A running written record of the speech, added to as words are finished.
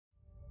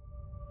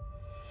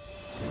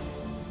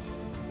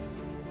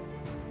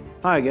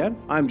Hi again,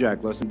 I'm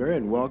Jack Lessenberry,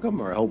 and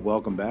welcome, or I hope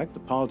welcome back, to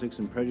Politics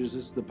and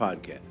Prejudice, the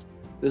podcast.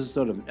 This is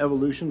sort of an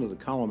evolution of the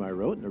column I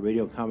wrote and the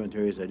radio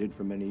commentaries I did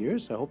for many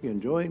years, so I hope you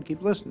enjoy and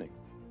keep listening.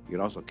 You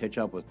can also catch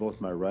up with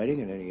both my writing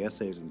and any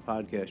essays and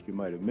podcasts you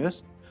might have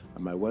missed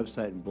on my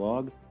website and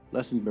blog,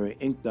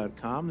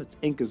 lessenberryinc.com. That's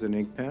ink as an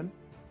ink pen.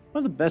 One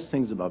of the best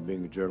things about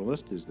being a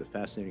journalist is the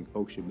fascinating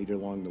folks you meet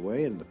along the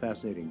way and the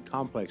fascinating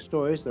complex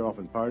stories they're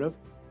often part of,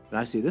 and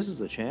I see this as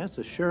a chance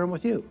to share them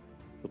with you.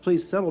 So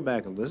please settle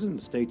back and listen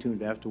and stay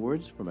tuned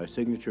afterwards for my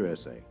signature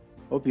essay.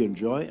 Hope you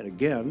enjoy, and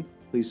again,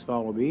 please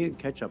follow me and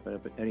catch up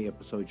on any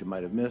episodes you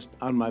might have missed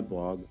on my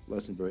blog,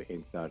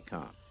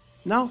 lessenberryinc.com.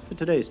 Now for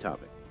today's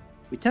topic.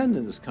 We tend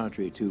in this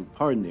country to,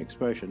 pardon the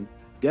expression,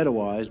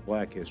 ghettoize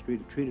Black history,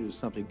 to treat it as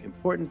something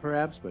important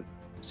perhaps, but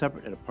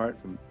separate and apart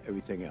from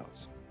everything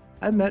else.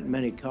 I've met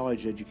many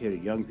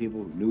college-educated young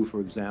people who knew, for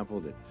example,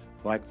 that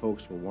Black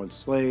folks were once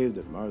slaves,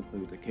 that Martin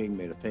Luther King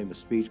made a famous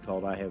speech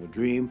called "I Have a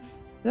Dream,"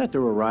 that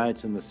there were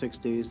riots in the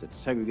 60s, that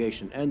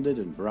segregation ended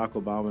and Barack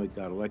Obama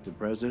got elected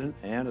president,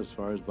 and as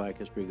far as Black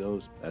history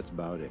goes, that's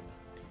about it.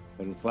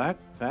 But in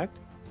fact,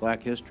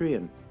 Black history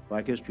in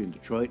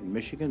Detroit and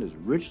Michigan is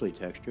richly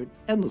textured,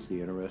 endlessly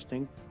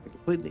interesting, and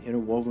completely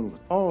interwoven with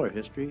all our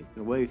history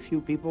in a way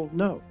few people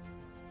know.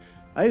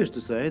 I used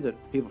to say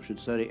that people should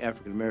study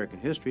African American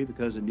history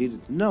because they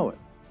needed to know it.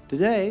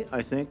 Today,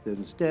 I think that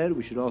instead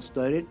we should all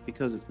study it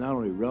because it's not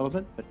only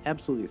relevant, but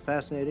absolutely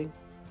fascinating.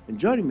 And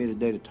joining me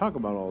today to talk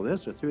about all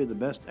this are three of the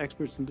best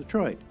experts in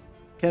Detroit.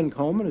 Ken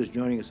Coleman, who's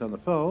joining us on the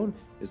phone,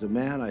 is a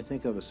man I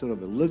think of as sort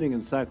of a living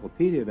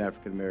encyclopedia of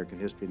African American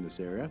history in this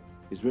area.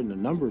 He's written a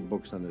number of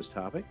books on this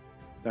topic.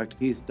 Dr.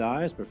 Keith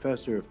Dye is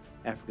professor of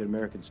African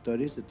American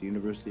Studies at the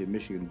University of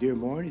Michigan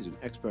Dearborn. He's an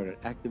expert on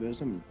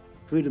activism and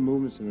freedom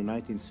movements in the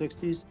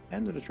 1960s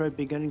and the Detroit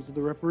beginnings of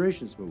the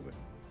reparations movement.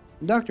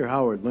 And Dr.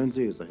 Howard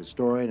Lindsay is a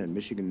historian and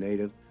Michigan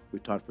native who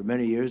taught for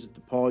many years at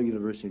DePaul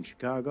University in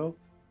Chicago.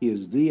 He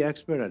is the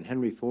expert on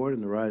Henry Ford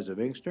and the rise of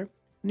Inkster,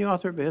 and the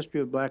author of A History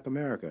of Black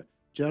America.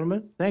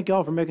 Gentlemen, thank you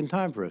all for making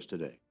time for us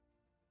today.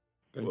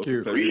 Thank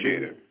you.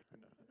 Appreciate it.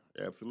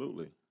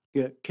 Absolutely.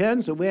 Yeah,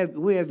 Ken, so we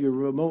have you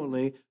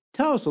remotely.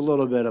 Tell us a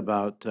little bit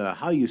about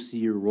how you see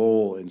your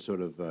role in sort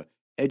of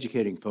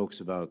educating folks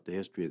about the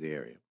history of the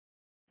area.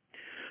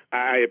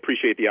 I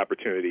appreciate the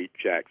opportunity,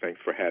 Jack. Thanks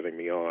for having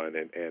me on,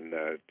 and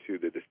to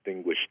the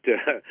distinguished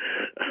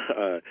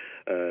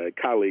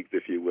colleagues,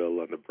 if you will,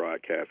 on the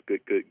broadcast.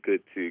 Good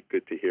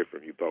to hear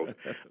from you both.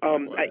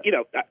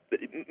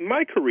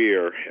 My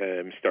career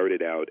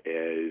started out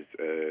as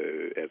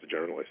a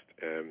journalist,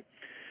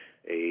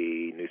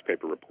 a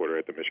newspaper reporter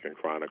at the Michigan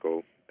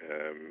Chronicle.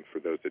 For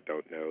those that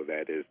don't know,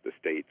 that is the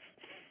state's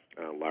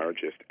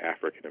largest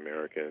African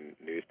American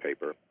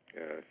newspaper,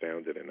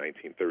 founded in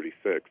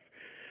 1936.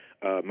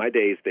 My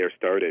days there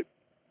started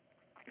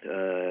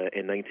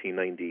in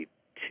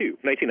 1993,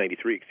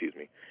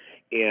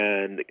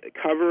 and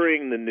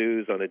covering the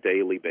news on a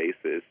daily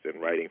basis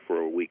and writing for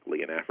a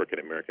weekly, an African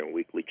American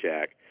weekly,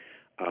 Jack.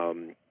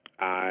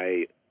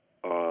 I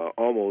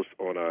almost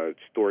on a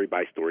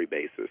story-by-story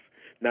basis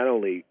not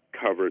only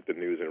covered the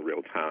news in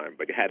real time,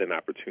 but had an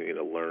opportunity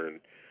to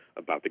learn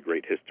about the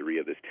great history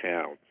of this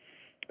town,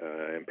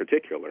 in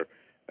particular,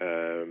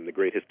 the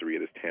great history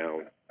of this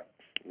town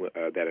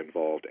that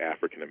involved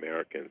African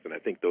Americans, and I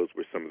think those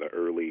were some of the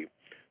early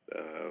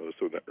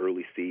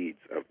seeds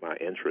of my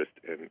interest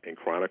in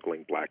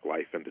chronicling Black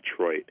life in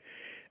Detroit.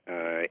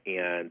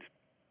 And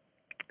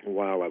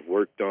while I've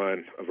worked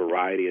on a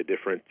variety of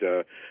different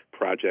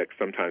projects,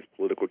 sometimes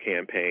political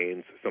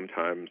campaigns,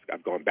 sometimes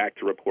I've gone back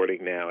to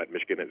reporting now at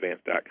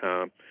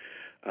MichiganAdvance.com.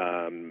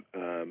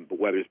 But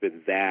whether it's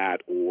been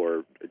that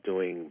or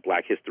doing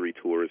Black history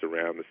tours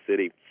around the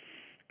city,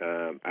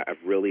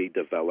 I've really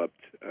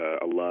developed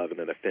a love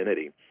and an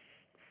affinity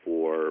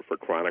for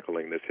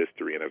chronicling this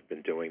history, and I've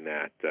been doing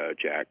that,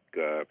 Jack,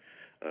 for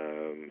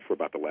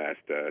about the last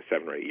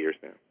 7 or 8 years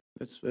now.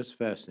 That's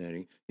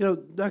fascinating. You know,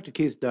 Dr.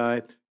 Keith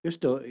Dye,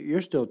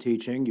 you're still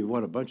teaching. You've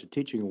won a bunch of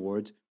teaching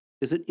awards.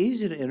 Is it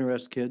easy to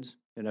interest kids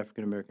in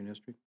African American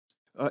history?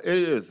 It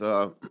is.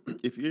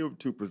 If you're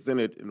to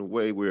present it in a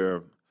way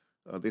where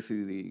they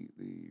see the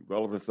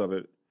relevance of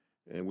it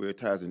and where it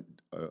ties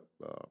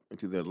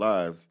into their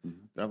lives,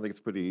 I think it's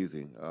pretty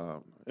easy.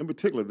 In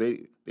particular,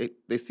 they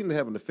seem to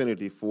have an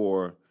affinity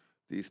for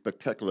the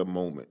spectacular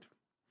moment,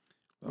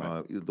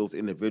 Right. either those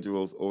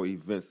individuals or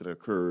events that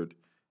occurred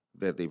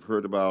that they've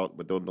heard about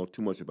but don't know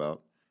too much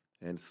about,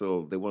 and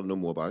so they want to know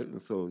more about it.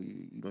 And so,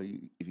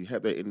 if you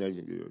have that in there,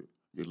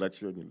 your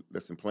lecture and your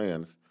lesson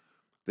plans,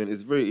 then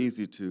it's very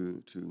easy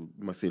to you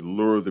might say,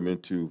 lure them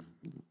into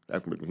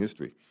African American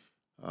history.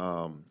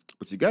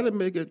 But you got to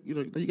make it,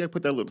 you got to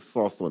put that little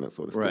sauce on it,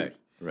 so to speak.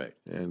 Right.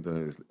 And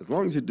as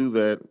long as you do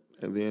that,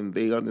 and then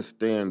they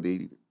understand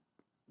the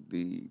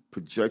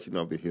projection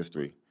of the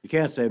history. You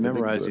can't say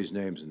memorize these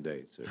names and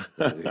dates.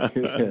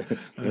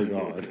 They're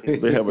gone.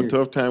 They have a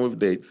tough time with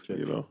dates,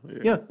 Sure.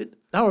 Yeah,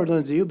 Howard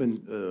Lindsay, you've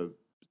been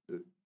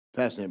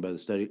fascinated by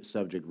the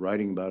subject,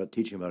 writing about it,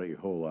 teaching about it your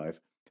whole life.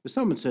 If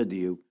someone said to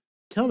you,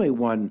 tell me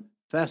one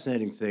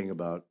fascinating thing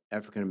about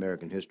African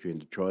American history in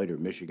Detroit or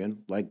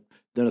Michigan, like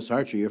Dennis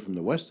Archer, you're from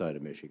the west side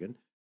of Michigan,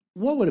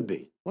 what would it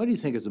be? What do you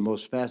think is the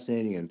most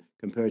fascinating and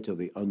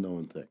comparatively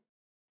unknown thing?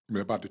 You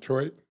mean about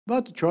Detroit?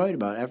 About Detroit,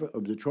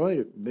 about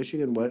Detroit,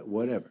 Michigan,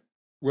 whatever.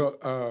 Well,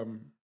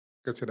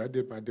 like I said, I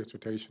did my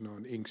dissertation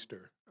on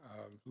Inkster,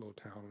 a little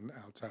town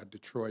outside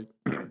Detroit,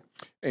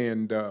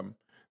 and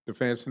the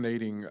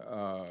fascinating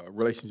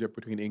relationship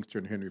between Inkster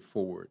and Henry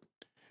Ford.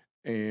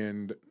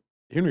 And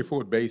Henry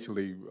Ford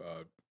basically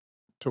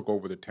took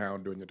over the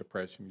town during the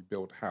Depression. He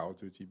built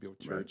houses, he built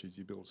churches,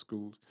 he built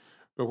schools.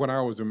 But what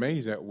I was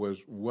amazed at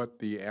was what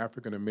the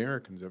African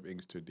Americans of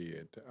Inkster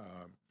did.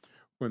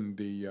 When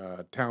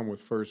the town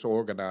was first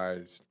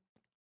organized,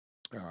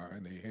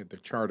 and they had the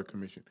Charter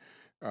Commission,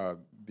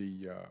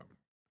 the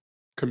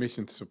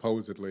commission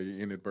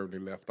supposedly inadvertently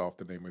left off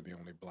the name of the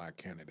only black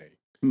candidate.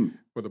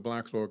 Well, the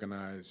blacks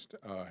organized,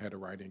 had a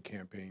write-in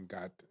campaign,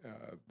 got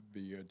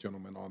the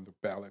gentleman on the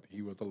ballot.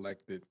 He was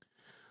elected.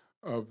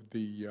 Of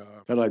the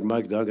Kind of like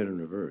Mike Duggan in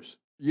reverse.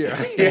 yeah.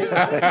 Very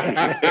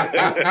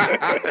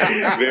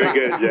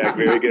good, Jack.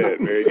 Very good.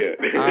 Very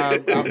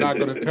good. I'm not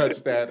going to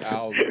touch that.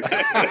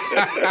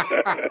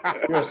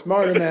 You're a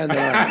smarter man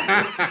than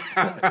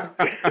I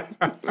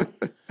am.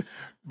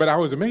 But I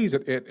was amazed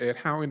at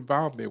how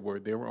involved they were.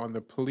 They were on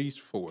the police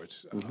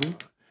force,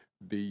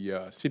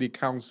 the city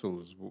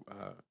councils.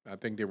 I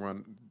think they were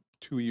on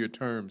 2-year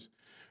terms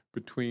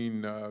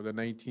between the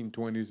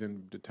 1920s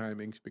and the time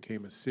Inks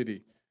became a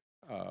city.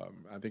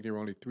 I think there were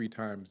only 3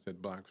 times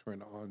that blacks were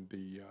on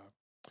the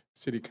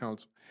city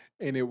council.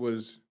 And it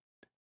was,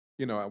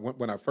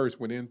 when I first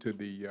went into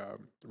the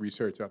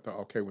research, I thought,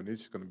 okay, well,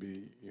 this is going to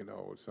be,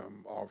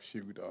 some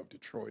offshoot of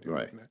Detroit and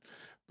that.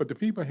 But the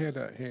people had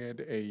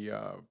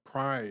a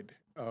pride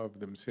of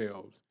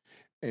themselves.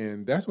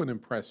 And that's what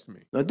impressed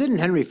me. Now, didn't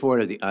Henry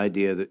Ford have the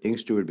idea that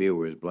Inkster would be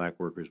where his black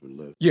workers would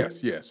live? Yes,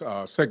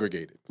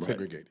 segregated.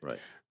 Right.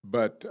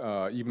 But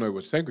even though it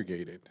was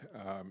segregated,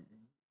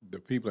 the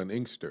people in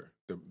Inkster,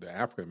 the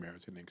African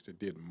Americans in Inkster,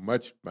 did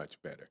much,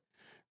 much better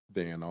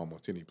than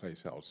almost any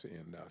place else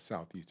in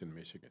southeastern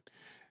Michigan.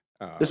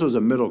 This was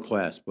a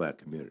middle-class black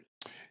community.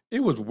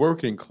 It was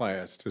working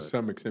class to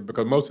some extent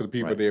because most of the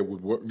people there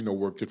would work,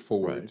 worked at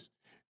Ford's.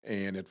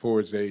 And at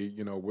Ford's, they,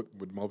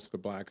 with most of the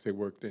blacks, they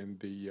worked in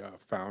the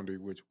foundry,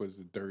 which was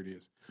the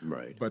dirtiest.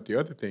 Right. But the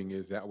other thing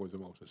is that was the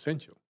most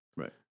essential.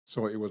 Right.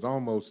 So it was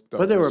almost.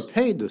 But they were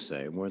paid the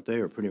same, weren't they,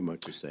 or pretty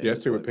much the same?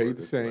 Yes, they were paid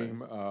the same.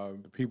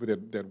 The people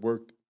that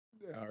worked,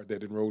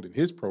 that enrolled in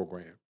his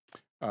program,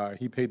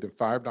 he paid them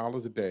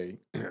 $5 a day,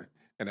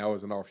 and that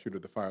was an offshoot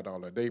of the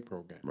 $5 a day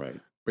program. Right.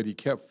 But he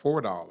kept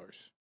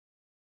 $4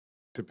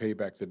 to pay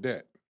back the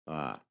debt.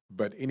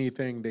 But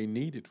anything they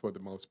needed, for the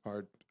most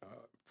part,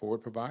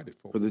 Ford provided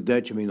for. For the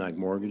debt, you mean like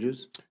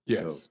mortgages?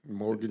 Yes, so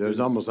mortgages. It was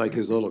almost like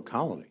his little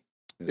colony.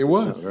 It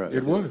was.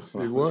 It was.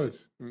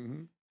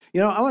 Mm-hmm.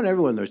 I want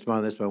everyone to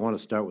respond to this, but I want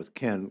to start with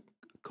Ken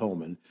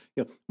Coleman.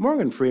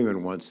 Morgan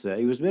Freeman once said,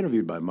 he was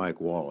interviewed by Mike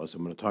Wallace.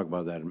 I'm going to talk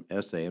about that in an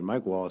essay. And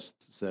Mike Wallace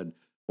said,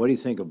 what do you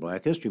think of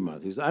Black History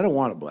Month? He said, I don't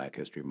want a Black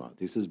History Month.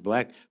 He says,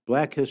 Black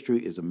history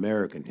is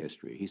American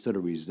history. He sort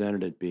of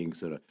resented it being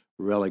sort of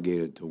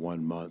relegated to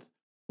 1 month.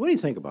 What do you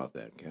think about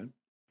that, Ken?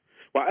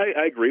 Well,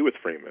 I agree with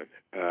Freeman.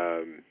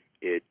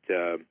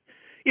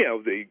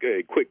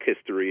 The quick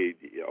history,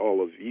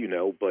 all of you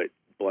know, but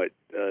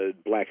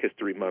Black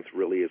History Month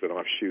really is an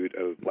offshoot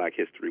of Black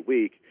History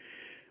Week,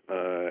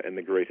 and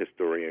the great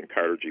historian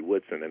Carter G.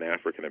 Woodson, an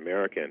African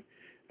American,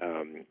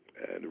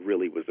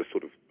 really was the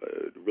sort of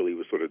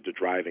the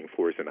driving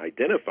force in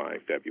identifying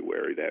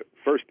February, that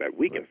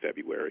week in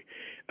February,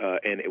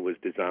 and it was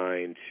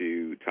designed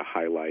to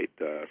highlight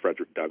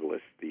Frederick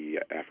Douglass, the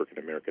African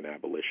American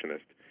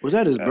abolitionist. Was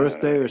that his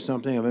birthday or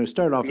something? I mean, it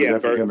started off as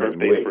African American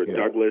birthday Week. For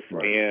Douglass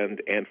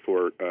and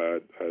for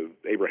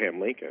Abraham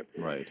Lincoln,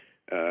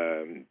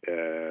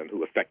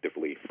 who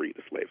effectively freed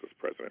the slaves as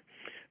president.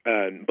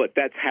 But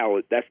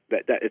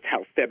it's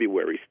how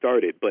February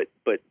started. But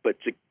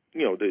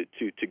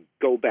to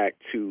go back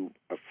to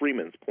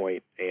Freeman's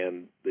point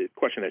and the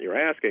question that you're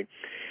asking,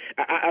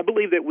 I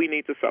believe that we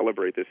need to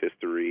celebrate this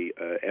history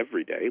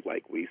every day,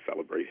 like we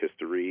celebrate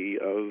history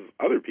of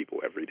other people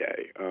every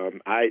day.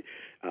 I'm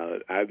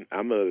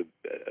a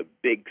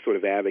big sort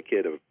of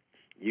advocate of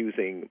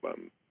using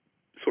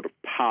sort of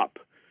pop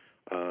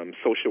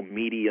social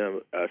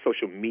media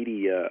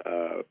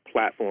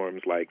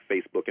platforms like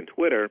Facebook and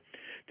Twitter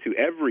to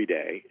every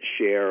day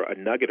share a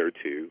nugget or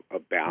two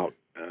about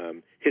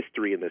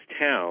history in this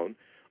town.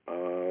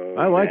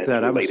 I like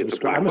that. I'm a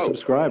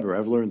subscriber.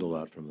 I've learned a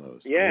lot from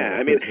those. Yeah,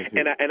 I mean,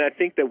 and I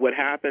think that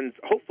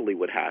hopefully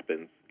what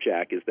happens,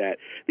 Jack, is that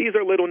these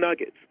are little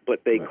nuggets,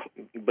 but they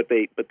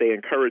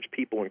encourage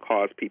people and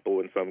cause people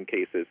in some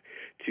cases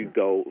to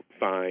go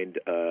find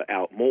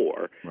out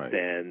more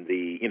than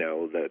the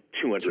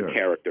 200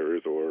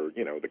 characters or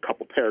the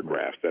couple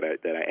paragraphs that I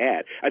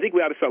add. I think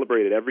we ought to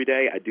celebrate it every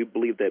day. I do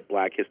believe that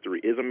Black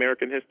history is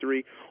American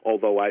history,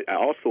 although I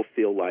also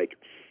feel like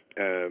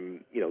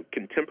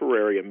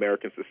contemporary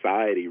American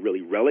society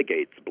really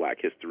relegates Black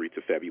history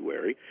to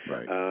February,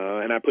 Right.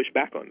 and I push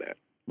back on that.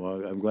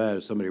 Well, I'm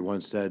glad somebody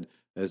once said,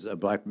 as a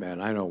black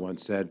man I know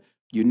once said,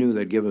 you knew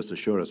they'd give us the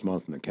shortest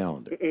month in the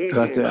calendar.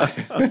 But,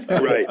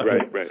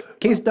 Right.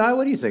 Keith Dye,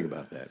 what do you think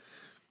about that?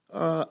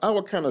 I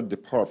would kind of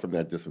depart from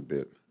that just a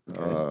bit.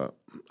 Okay.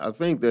 I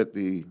think that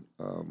the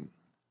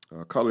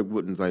colleague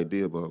Wooden's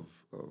idea of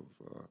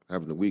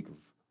having a week of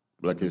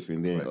Black History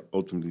and then Right.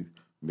 ultimately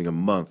being a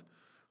month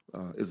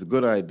is a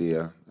good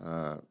idea.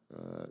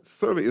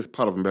 Certainly it's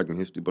part of American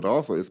history, but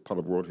also it's part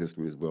of world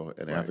history as well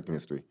and African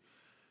history.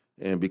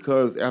 And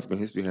because African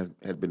history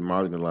had been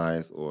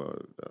marginalized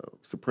or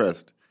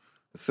suppressed,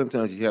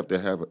 sometimes you have to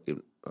have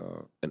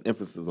an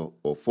emphasis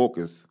or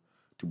focus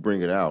to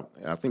bring it out.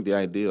 And I think the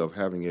idea of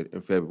having it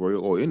in February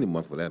or any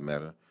month for that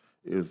matter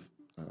is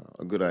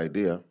a good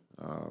idea.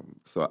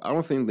 So I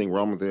don't see anything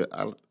wrong with it.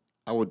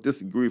 I would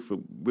disagree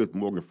with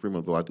Morgan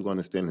Freeman, though I do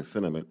understand his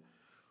sentiment.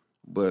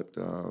 But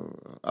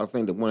I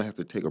think that one has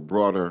to take a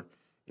broader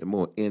and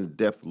more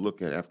in-depth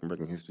look at African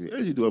American history,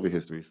 as you do other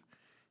histories,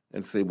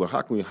 and say, well,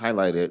 how can we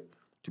highlight it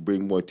to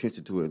bring more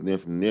attention to it? And then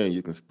from there,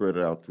 you can spread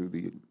it out through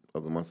the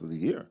other months of the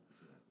year.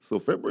 So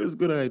February is a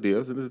good idea,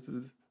 and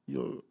there's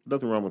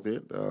nothing wrong with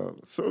it.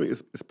 Certainly,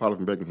 it's part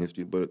of American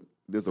history, but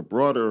there's a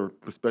broader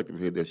perspective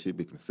here that should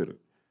be considered.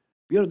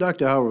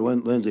 Dr.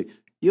 Howard Lindsay,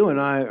 you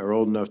and I are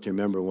old enough to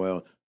remember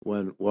all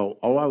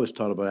I was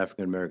taught about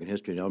African American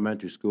history in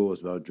elementary school was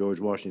about George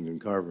Washington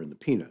Carver and the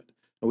peanut.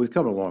 And we've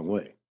come a long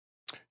way.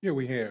 Yeah,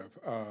 we have.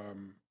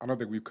 I don't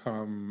think we've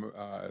come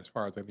as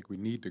far as I think we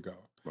need to go.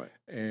 Right.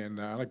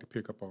 And I'd like to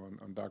pick up on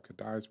Dr.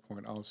 Dye's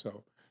point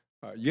also.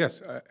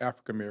 Yes,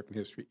 African American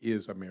history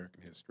is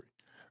American history,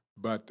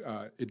 but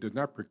it does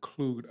not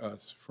preclude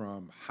us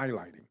from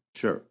highlighting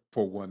Sure.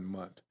 for 1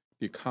 month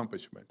the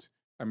accomplishments.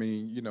 I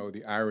mean,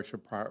 the Irish are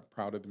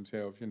proud of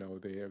themselves.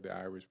 They have the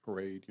Irish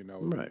parade,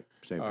 Right.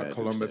 St. Patrick's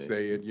Columbus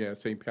Day. Day,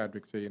 St.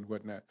 Patrick's Day and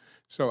whatnot.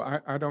 So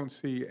I don't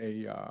see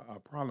a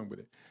problem with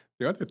it.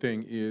 The other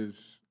thing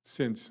is,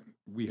 since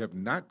we have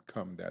not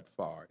come that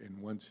far,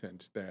 in one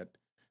sense, that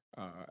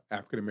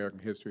African American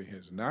history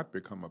has not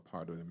become a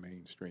part of the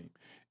mainstream,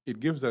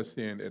 it gives us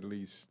then at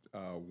least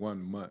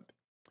 1 month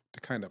to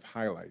kind of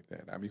highlight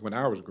that. I mean, when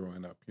I was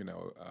growing up,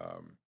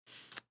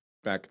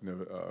 back in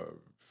the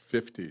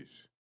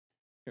 50s,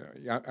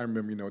 I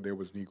remember, there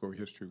was Negro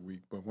History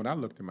Week, but when I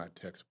looked in my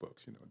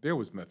textbooks, there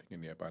was nothing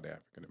in there about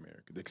African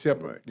Americans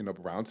except, Right.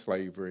 Around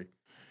slavery,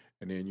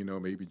 and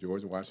then, maybe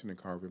George Washington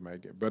Carver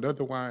might get, but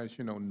otherwise,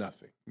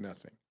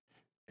 nothing.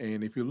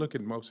 And if you look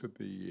at most of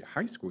the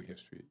high school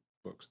history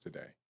books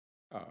today,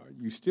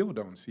 you still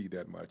don't see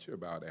that much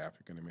about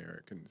African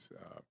Americans.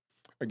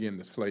 Again,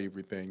 the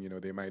slavery thing,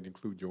 they might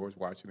include George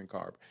Washington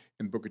Carver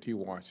and Booker T.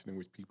 Washington,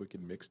 which people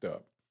get mixed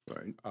up.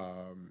 Right.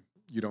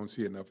 You don't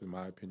see enough, in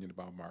my opinion,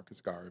 about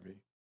Marcus Garvey,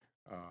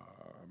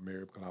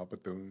 Mary Cloud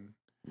Bethune,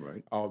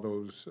 Right. all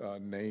those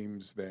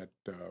names that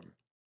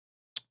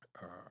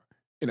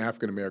in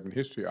African American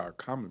history are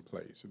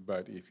commonplace.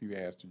 But if you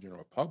ask the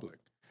general public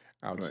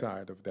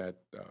outside of that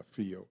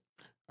field,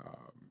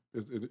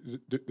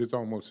 there's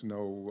almost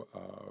no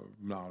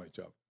knowledge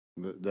of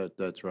it.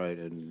 That's right,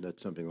 and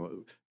that's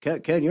something.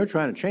 Ken, you're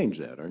trying to change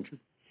that, aren't you?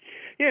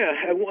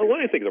 Yeah,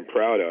 one of the things I'm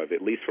proud of,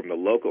 at least from the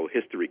local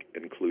history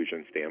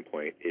inclusion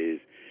standpoint, is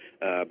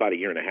about a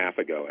year and a half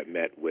ago, I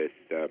met with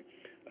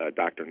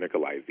Dr.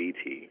 Nikolai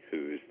Viti,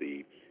 who's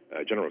the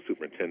General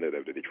Superintendent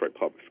of the Detroit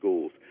Public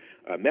Schools.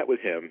 Met with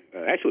him,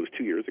 actually it was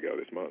 2 years ago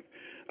this month,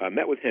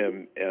 met with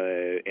him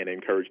and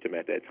encouraged him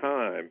at that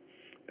time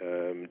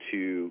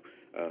to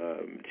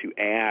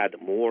add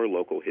more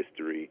local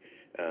history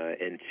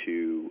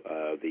into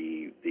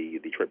the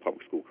Detroit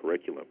Public School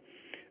curriculum.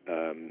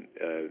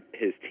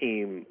 His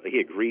team, he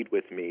agreed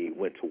with me,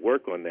 went to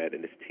work on that,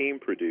 and his team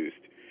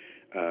produced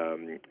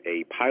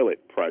a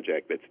pilot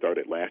project that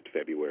started last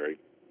February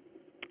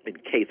in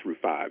K through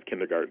 5,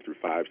 kindergarten through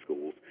 5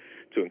 schools,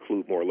 to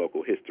include more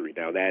local history.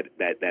 Now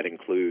that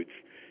includes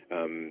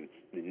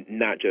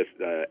not just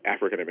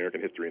African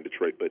American history in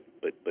Detroit, but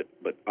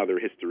other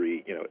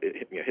history.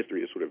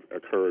 History has sort of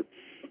occurred,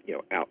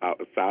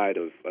 outside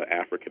of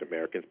African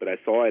Americans. But I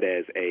saw it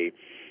as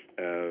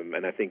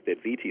and I think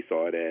that VT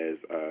saw it as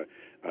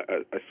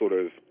a sort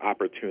of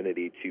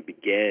opportunity to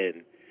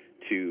begin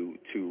to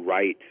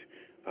write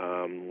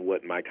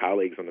what my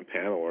colleagues on the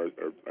panel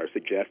are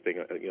suggesting,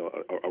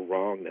 a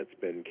wrong that's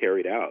been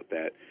carried out,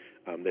 that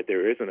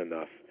there isn't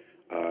enough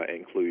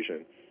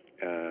inclusion,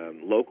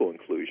 local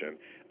inclusion.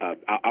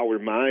 I'll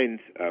remind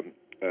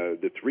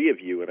the three of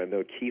you, and I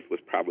know Keith was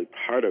probably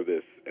part of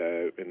this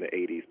in the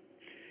 80s.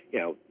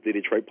 The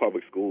Detroit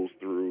Public Schools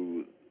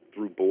through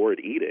board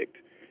edict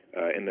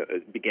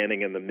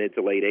beginning in the mid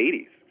to late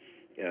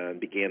 80s,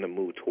 began to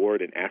move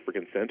toward an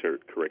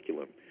African-centered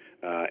curriculum,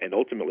 and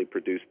ultimately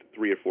produced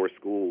 3 or 4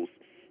 schools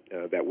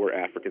that were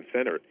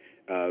African-centered.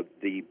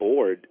 the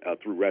board,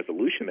 through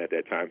resolution at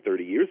that time,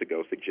 30 years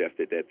ago,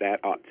 suggested that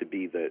ought to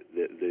be the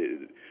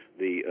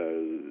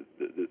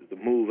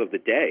move of the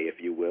day, if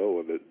you will,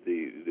 or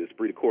the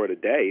esprit de corps of the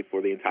day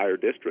for the entire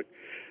district.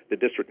 The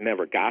district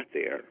never got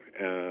there,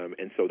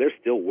 and so there's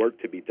still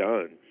work to be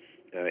done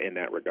in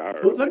that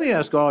regard. Well, let me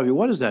ask all of you,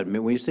 what does that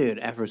mean when you say an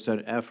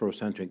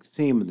Afrocentric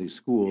theme in these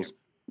schools?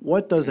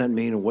 What does that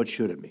mean, and what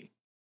should it mean?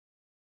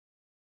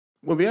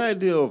 Well, the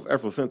idea of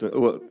Afrocentric.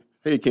 Well,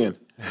 hey, Ken.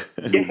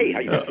 Yeah, hey, how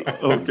you doing?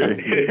 Okay.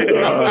 I'm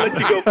gonna let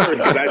you go first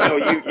because I know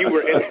you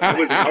were.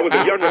 I was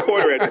a young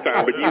reporter at the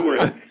time, but you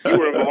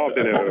were involved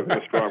in it in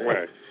a strong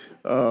way.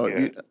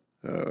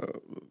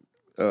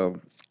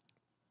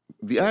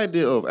 The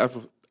idea of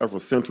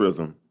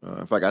Afrocentrism.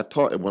 In fact, I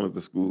taught at one of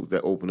the schools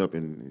that opened up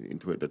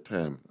into at that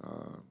time,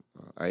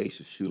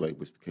 Aisha Shuley,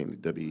 which became the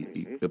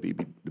W.E.B.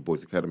 Du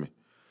Bois Academy.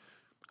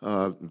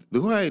 The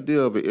whole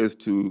idea of it is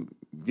to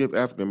give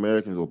African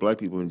Americans or Black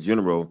people in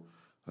general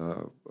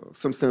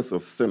some sense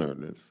of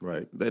centeredness.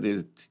 Right. That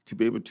is, to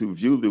be able to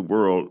view the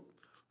world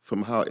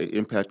from how it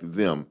impacted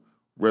them,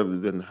 rather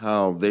than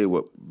how they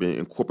were being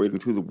incorporated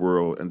into the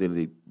world and then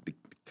they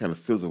kind of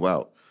fizzle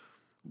out.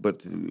 But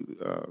to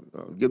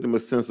give them a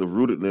sense of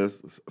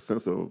rootedness, a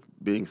sense of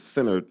being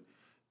centered,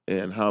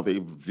 and how they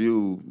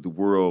view the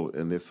world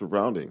and their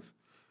surroundings.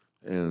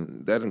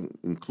 And that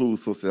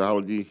includes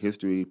sociology,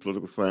 history,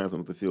 political science,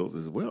 and other fields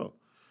as well.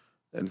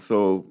 And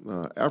so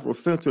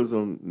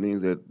Afrocentrism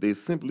means that they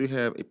simply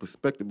have a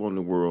perspective on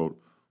the world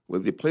where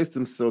they place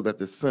themselves at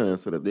the center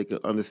so that they can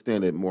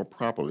understand it more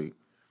properly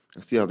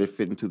and see how they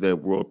fit into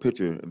that world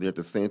picture, and they at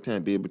the same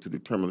time be able to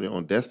determine their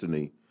own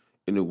destiny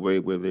in a way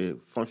where they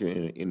function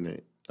in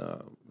an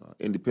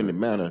independent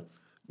manner,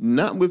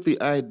 not with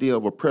the idea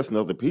of oppressing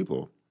other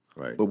people,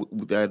 Right. but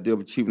with the idea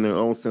of achieving their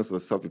own sense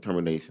of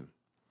self-determination.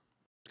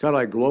 It's kind of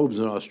like globes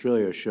in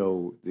Australia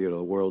show the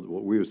world,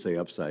 what we would say,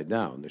 upside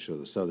down. They show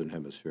the southern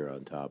hemisphere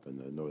on top and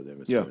the northern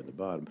hemisphere at the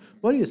bottom.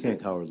 What do you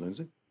think, Howard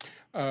Lindsay?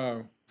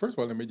 First of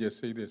all, let me just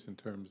say this in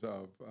terms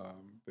of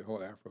the whole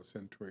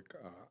Afrocentric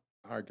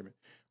argument.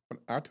 When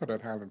I taught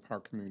at Highland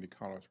Park Community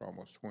College for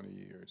almost 20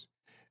 years,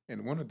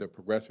 and one of the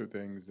progressive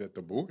things that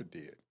the board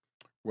did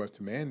was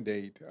to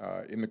mandate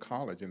in the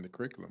college, in the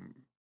curriculum,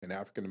 an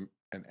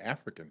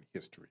African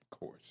history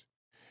course.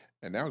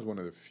 And that was one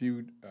of the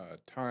few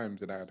times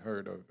that I had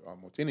heard of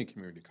almost any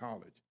community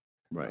college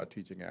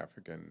teaching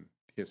African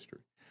history.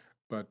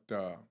 But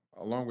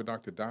along with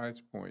Dr. Dye's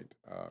point,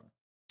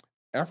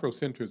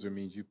 Afrocentrism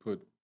means you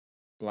put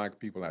Black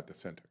people at the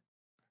center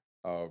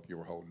of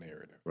your whole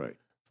narrative. Right.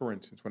 For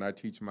instance, when I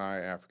teach my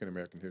African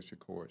American history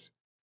course,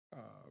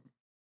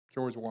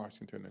 George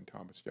Washington and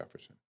Thomas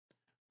Jefferson,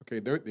 okay,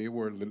 they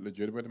were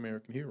legitimate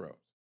American heroes.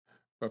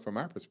 But from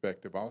my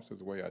perspective, also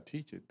the way I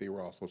teach it, they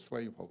were also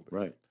slaveholders.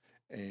 Right.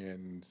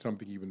 And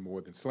something even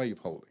more than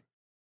slaveholding.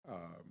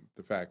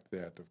 The fact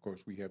that, of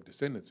course, we have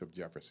descendants of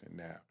Jefferson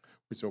now,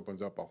 which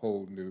opens up a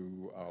whole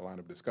new line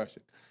of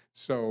discussion.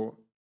 So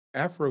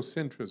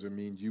Afrocentrism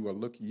means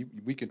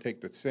we can take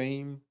the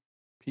same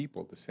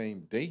people, the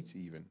same dates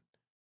even,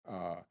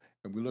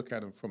 and we look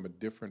at them from a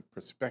different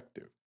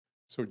perspective.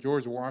 So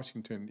George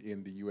Washington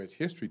in the U.S.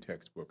 history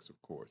textbooks,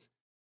 of course,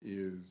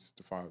 is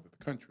the father of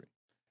the country.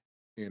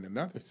 In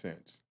another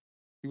sense,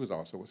 he was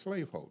also a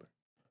slaveholder.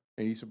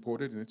 And he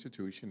supported an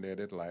institution that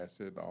had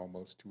lasted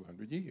almost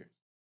 200 years.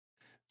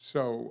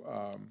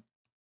 So,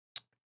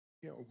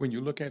 when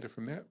you look at it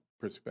from that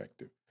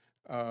perspective,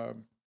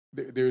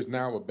 there's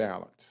now a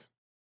balance.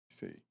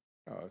 See,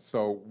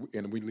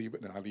 and we leave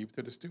it, and I leave it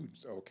to the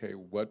students. Okay,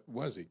 what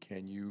was it?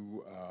 Can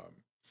you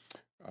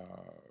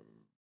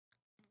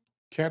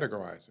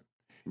categorize it?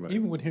 Right.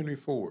 Even with Henry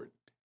Ford,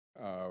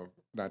 when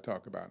I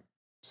talk about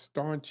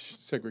staunch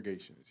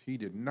segregationist. He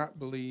did not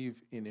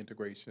believe in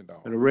integration at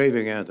all. And a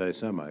raving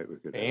anti-Semite.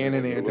 And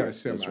an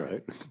anti-Semite. That's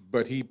right.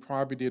 But he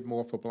probably did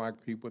more for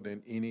Black people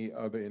than any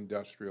other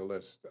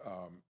industrialist.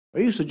 Are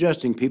you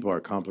suggesting people are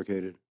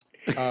complicated?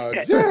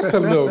 Just a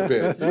little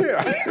bit,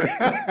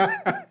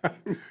 yeah.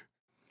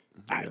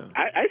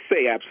 I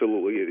say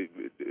absolutely.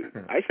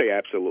 I say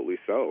absolutely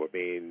so. I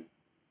mean,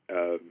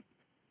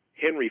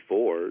 Henry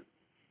Ford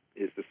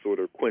is the sort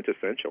of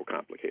quintessential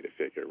complicated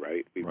figure,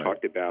 right? We've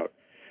talked about,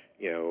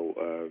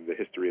 the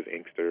history of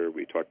Inkster.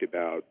 We talked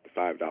about the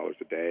 $5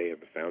 a day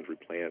and the foundry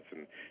plants,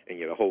 and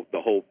the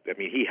whole. I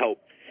mean, he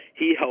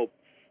helped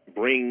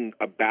bring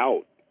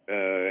about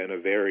in a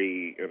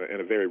very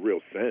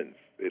real sense,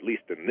 at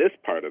least in this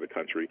part of the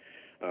country,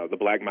 the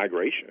Black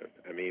migration.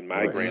 I mean,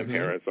 my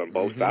grandparents on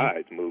both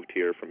sides moved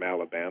here from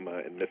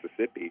Alabama and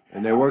Mississippi.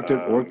 And they worked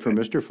for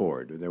Mr.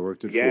 Ford. And they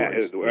worked at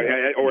Ford's.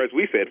 Or as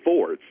we said,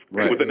 Ford's.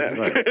 Right. With an S.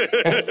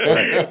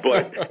 Right.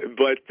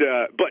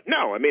 But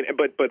no, I mean,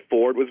 but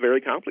Ford was very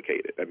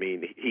complicated. I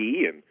mean,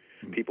 he and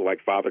people like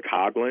Father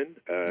Coughlin,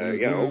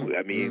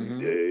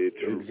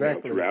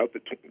 Exactly. throughout the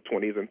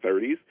 20s and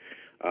 30s.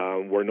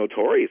 were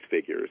notorious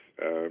figures.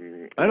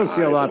 I don't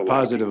see a lot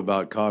positive people.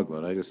 about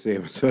Coughlin. I just see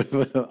him sort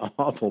of an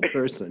awful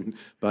person.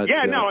 But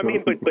Yeah, no, I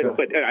mean, but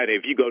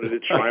if you go to the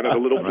Shrine of the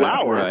Little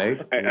Flower, right.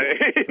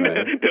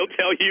 they'll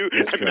tell you.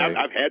 That's right.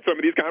 I've had some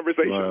of these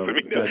conversations. Well, I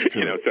mean, that's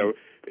true.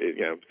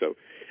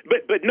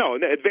 But no,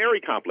 it's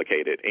very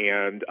complicated.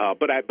 And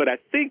but I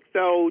think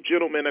though,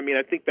 gentlemen, I mean,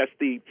 I think that's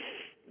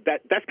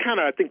kind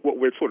of I think what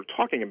we're sort of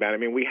talking about. I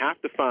mean, we have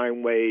to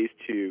find ways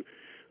to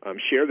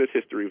share this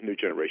history with new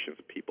generations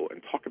of people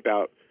and talk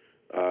about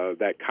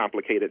that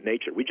complicated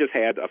nature. We just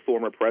had a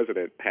former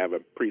president have a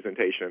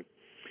presentation,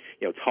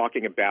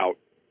 talking about,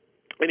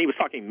 and he was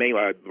talking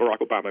mainly, Barack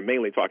Obama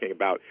mainly talking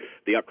about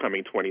the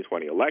upcoming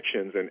 2020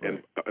 elections,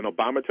 and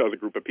Obama tells a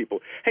group of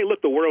people, hey,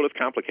 look, the world is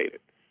complicated.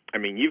 I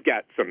mean, you've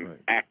got some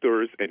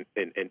actors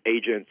and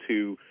agents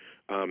who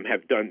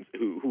have done,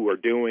 who are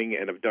doing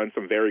and have done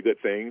some very good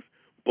things.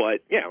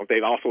 But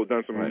they've also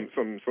done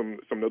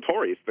some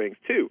notorious things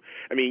too.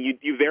 I mean,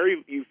 you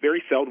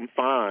very seldom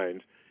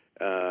find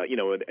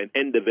an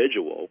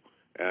individual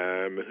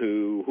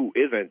who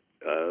isn't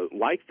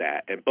like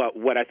that. But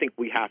what I think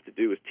we have to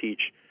do is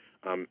teach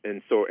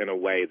in a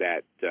way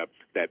that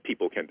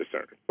people can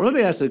discern. Well, let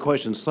me ask the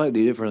question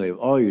slightly differently of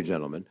all you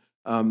gentlemen.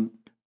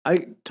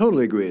 I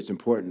totally agree. It's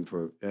important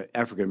for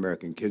African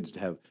American kids to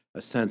have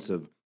a sense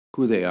of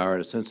who they are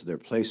and a sense of their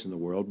place in the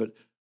world. But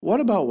what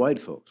about white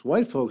folks?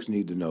 White folks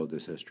need to know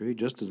this history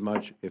just as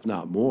much, if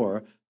not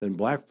more, than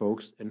black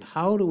folks. And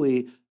how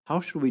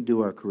should we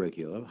do our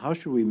curriculum? How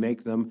can we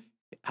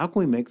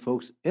make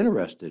folks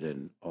interested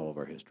in all of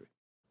our history?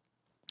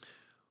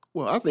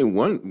 Well, I think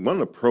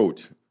one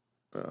approach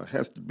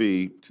has to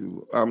be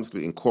to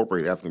obviously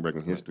incorporate African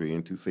American history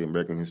into, say,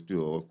 American history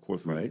or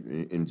courses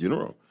in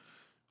general.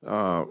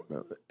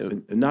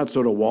 And not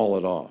sort of wall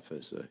it off,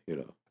 as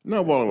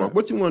Not wall it off.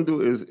 What you want to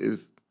do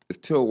is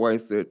tell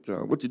whites that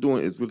what you're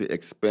doing is really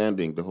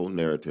expanding the whole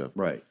narrative,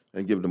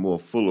 and give them a more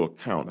fuller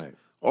account.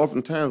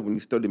 Oftentimes, when you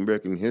study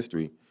American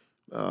history,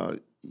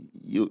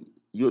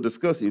 you'll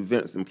discuss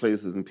events and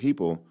places and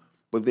people,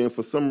 but then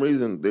for some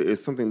reason there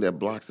is something that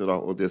blocks it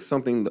out, or there's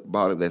something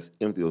about it that's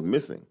empty or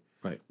missing.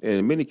 And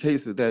in many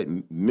cases, that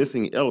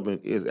missing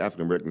element is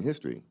African American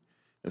history.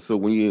 And so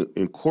when you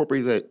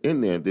incorporate that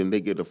in there, then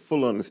they get a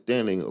full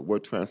understanding of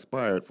what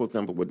transpired. For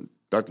example, what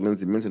Dr.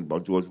 Lindsay mentioned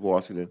about George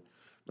Washington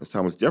and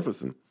Thomas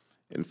Jefferson,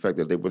 and the fact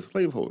that they were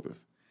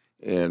slaveholders.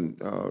 And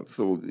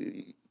so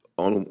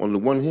on the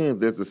one hand,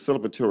 there's a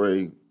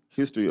celebratory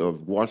history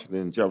of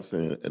Washington,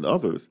 Jefferson, and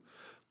others.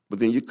 But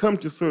then you come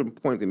to a certain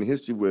point in the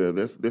history where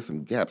there's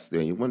some gaps there,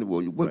 and you wonder,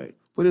 well,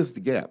 what is the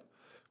gap?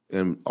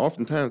 And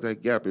oftentimes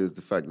that gap is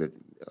the fact that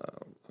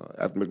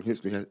African American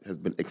history has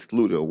been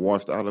excluded or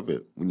washed out of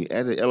it. When you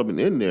add that element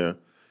in there,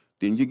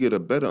 then you get a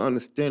better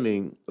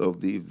understanding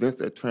of the events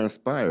that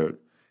transpired,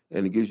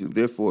 and it gives you,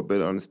 therefore, a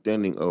better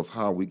understanding of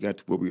how we got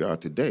to where we are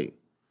today.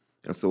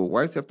 And so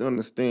whites have to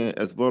understand,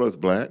 as well as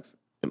blacks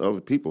and other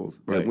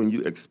peoples, that when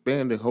you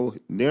expand the whole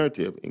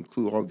narrative,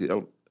 include all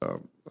the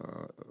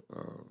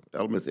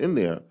elements in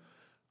there,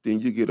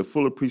 then you get a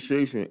full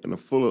appreciation and a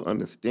fuller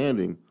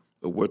understanding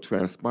of what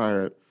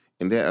transpired,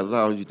 and that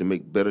allows you to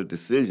make better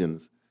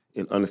decisions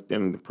in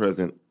understanding the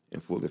present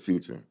and for the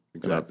future.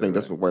 And I think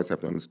that's what whites have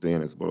to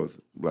understand, as well as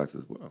blacks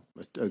as well.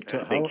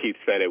 I think Keith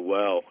said it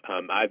well.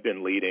 I've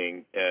been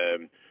leading,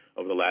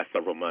 over the last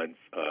several months,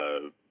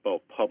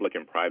 both public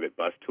and private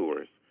bus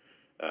tours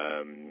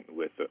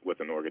with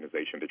an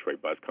organization,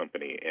 Detroit Bus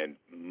Company, and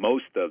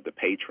most of the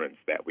patrons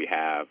that we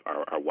have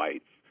are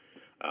whites,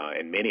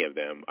 and many of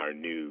them are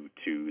new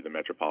to the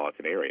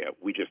metropolitan area.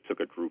 We just took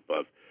a group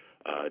of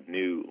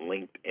new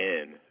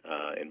LinkedIn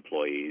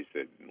employees.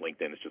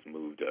 LinkedIn has just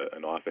moved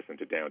an office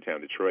into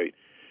downtown Detroit.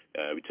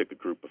 We took a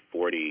group of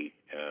 40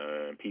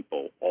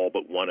 people. All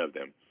but one of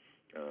them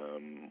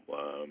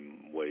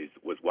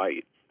was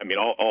white. I mean,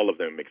 all of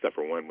them except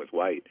for one was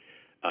white.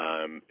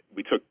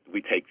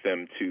 We take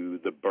them to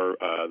the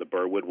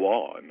Burwood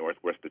Wall in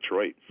Northwest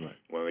Detroit,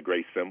 one of the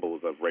great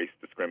symbols of race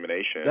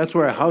discrimination. That's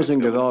where a housing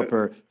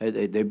developer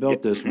they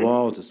built this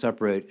wall to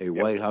separate a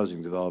white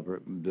housing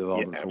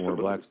development from where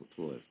blacks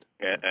lived.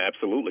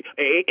 Absolutely,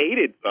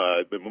 aided.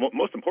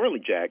 Most importantly,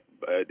 Jack,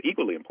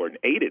 equally important,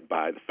 aided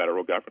by the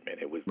federal government.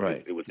 It was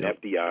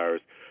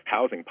FDR's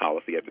housing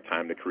policy at the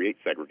time to create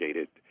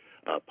segregated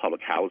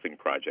public housing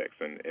projects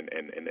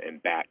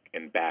and back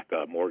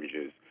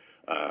mortgages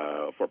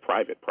for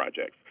private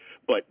projects.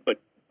 But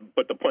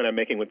the point I'm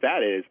making with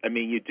that is, I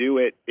mean, you do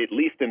it, at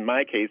least in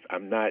my case,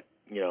 I'm not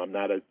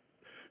a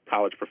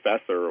college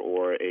professor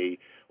or a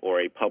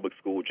public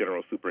school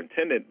general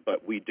superintendent,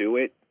 but we do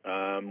it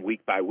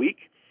week by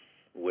week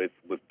with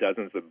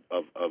dozens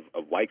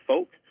of white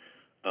folk.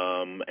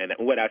 And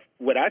what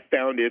I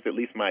found is, at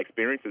least my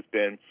experience has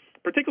been,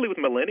 particularly with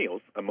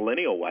millennials,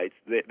 millennial whites,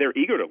 they're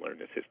eager to learn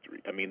this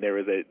history. I mean,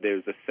 there's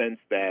a sense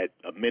that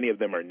many of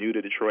them are new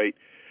to Detroit,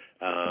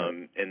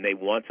 and they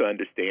want to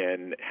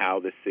understand how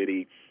the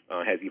city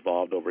has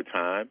evolved over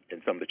time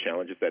and some of the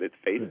challenges that it's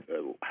faced.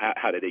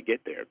 How did they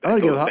get there? I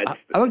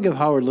would give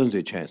Howard Lindsay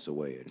a chance to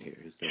weigh in here.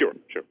 Sure.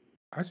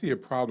 I see a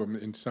problem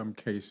in some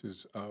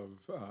cases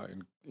of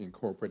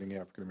incorporating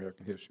African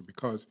American history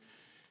because,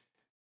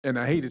 and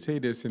I hate to say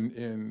this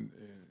in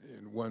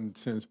one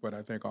sense, but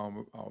I think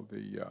all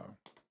the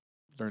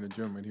learned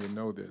gentlemen here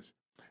know this.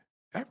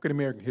 African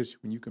American history,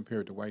 when you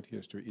compare it to white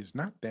history, is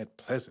not that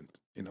pleasant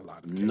in a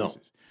lot of No.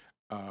 cases.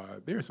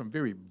 There are some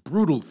very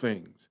brutal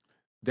things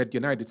that the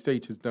United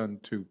States has done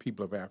to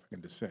people of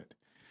African descent.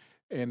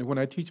 And when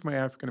I teach my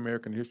African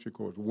American history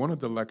course, one of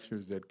the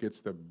lectures that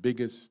gets the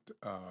biggest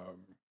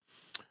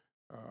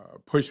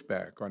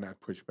pushback, or not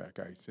pushback,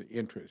 I say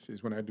interest,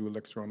 is when I do a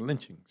lecture on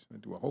lynchings. I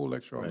do a whole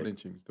lecture on Right.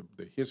 lynchings,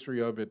 the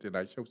history of it, and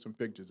I show some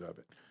pictures of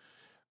it.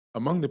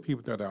 Among the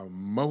people that are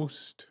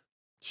most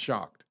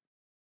shocked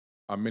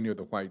are many of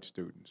the white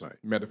students. Right.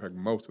 Matter of fact,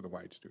 most of the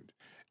white students.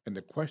 And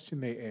the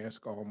question they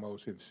ask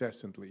almost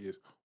incessantly is,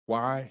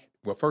 why?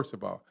 Well, first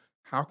of all,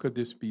 how could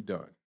this be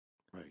done?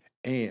 Right.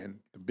 And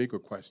the bigger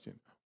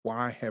question,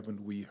 why haven't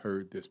we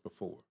heard this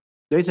before?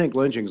 They think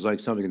lynching is like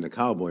something in the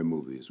cowboy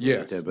movies, right?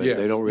 Yes, But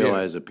they don't yes,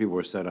 realize yes. that people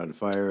were set on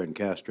fire and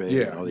castrated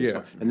Yeah, and all these yeah.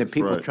 stuff. And then That's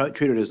people right.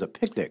 treat it as a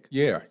picnic.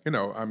 Yeah,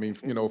 I mean,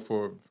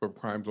 for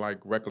crimes like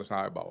reckless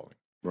eyeballing.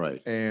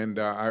 Right. And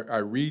I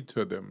read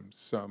to them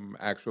some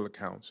actual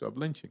accounts of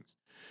lynchings.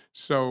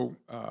 So,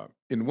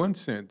 in one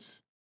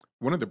sense,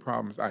 one of the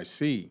problems I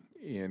see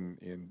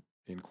in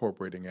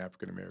incorporating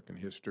African American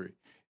history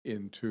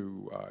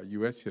into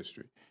U.S.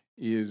 history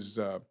is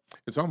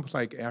it's almost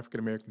like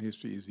African American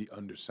history is the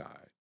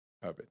underside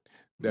of it,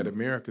 that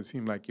America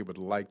seems like it would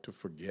like to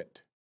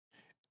forget.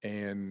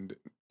 And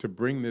to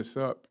bring this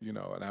up,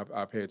 and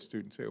I've had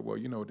students say,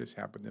 well, this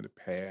happened in the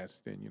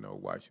past, and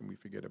why shouldn't we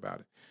forget about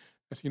it?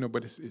 I said,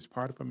 but it's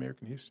part of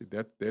American history.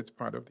 That's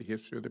part of the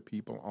history of the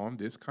people on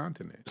this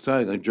continent. It's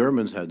like the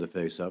Germans had to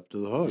face up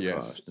to the Holocaust.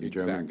 Yes, and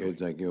German exactly.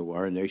 kids like,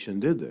 our nation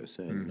did this.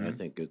 And I Mhm.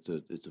 think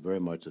it's very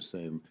much the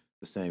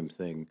same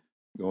thing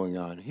going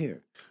on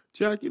here.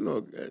 Jack, can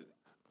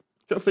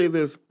I say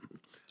this?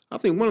 I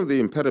think one of the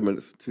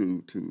impediments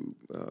to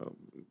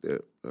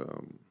that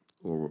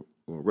or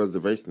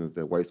reservations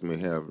that whites may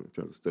have in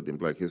terms of studying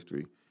Black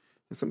history,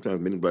 and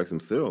sometimes many blacks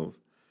themselves,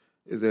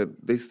 is that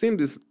they seem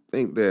to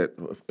think that,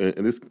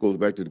 and this goes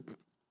back to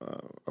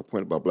a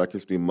point about Black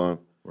History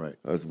Month, Right.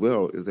 as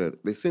well, is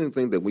that they seem to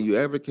think that when you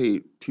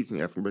advocate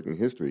teaching African American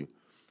history,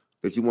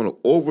 that you want to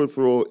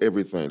overthrow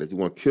everything, that you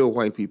want to kill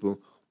white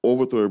people,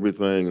 overthrow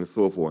everything, and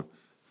so forth.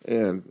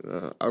 And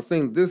I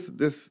think this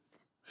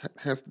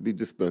has to be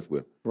dispensed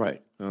with.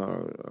 Right.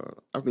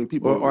 I think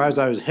people, Or as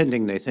I was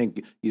hinting, they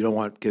think you don't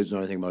want kids to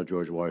know anything about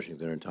George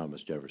Washington and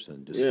Thomas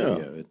Jefferson.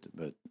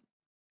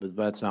 But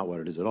that's not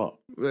what it is at all.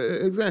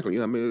 exactly.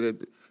 I mean,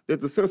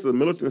 there's a sense of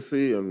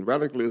militancy and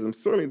radicalism,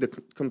 certainly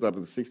that comes out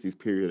of the '60s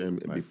period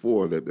and Right.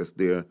 before that's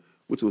there,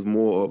 which was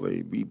more of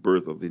a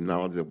rebirth of the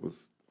knowledge that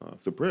was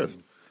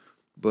suppressed.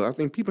 But I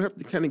think people have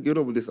to kind of get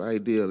over this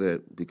idea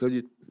that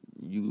because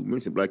you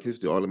mentioned Black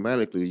history,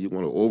 automatically you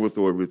want to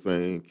overthrow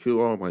everything, kill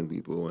all white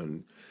people,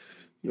 and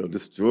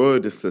destroy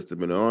the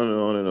system, and on and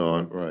on and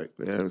on. Right.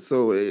 And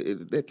so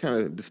that kind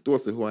of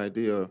distorts the whole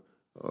idea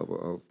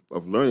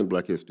of learning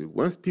Black history.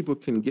 Once people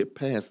can get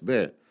past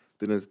that,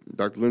 then as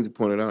Dr. Lindsay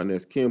pointed out, and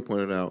as Ken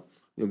pointed out,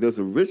 there's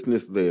a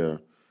richness there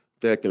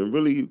that can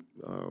really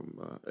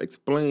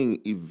explain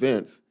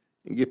events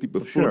and give people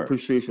full Sure.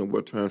 appreciation of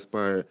what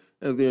transpired,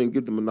 and then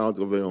give them a knowledge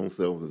of their own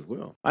selves as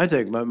well. I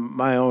think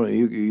my own,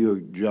 you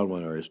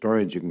gentlemen are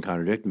historians, you can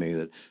contradict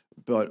me,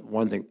 but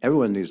one thing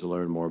everyone needs to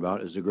learn more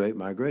about is the Great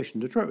Migration.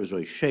 Detroit was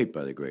really shaped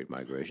by the Great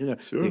Migration.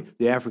 Sure.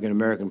 The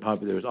African-American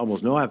population, there was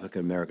almost no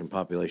African-American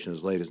population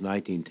as late as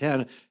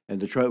 1910, and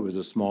Detroit was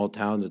a small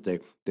town that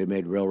they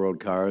made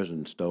railroad cars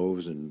and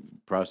stoves and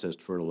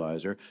processed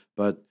fertilizer,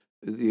 but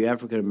the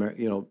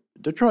African-American,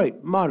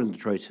 modern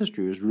Detroit's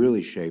history was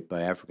really shaped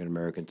by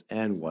African-Americans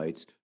and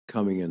whites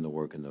coming in to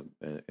work in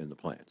the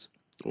plants.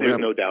 There's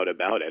no doubt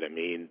about it. I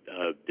mean,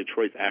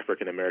 Detroit's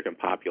African American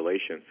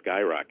population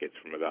skyrockets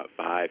from about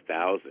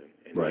 5,000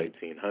 in Right.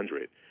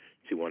 1900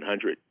 to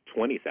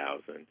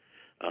 120,000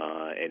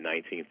 in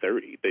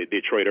 1930. The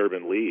Detroit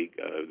Urban League,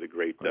 the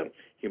great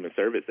human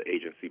service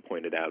agency,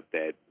 pointed out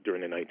that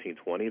during the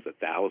 1920s,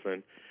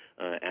 1,000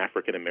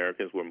 African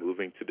Americans were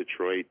moving to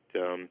Detroit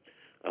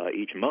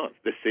each month.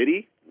 The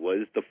city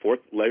was the fourth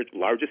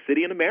largest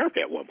city in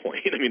America at one point.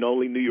 I mean,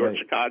 only New York, Right.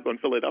 Chicago, and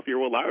Philadelphia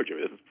were larger.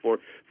 This is before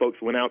folks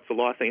went out to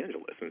Los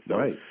Angeles. And so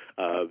Right.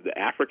 The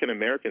African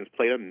Americans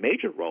played a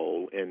major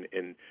role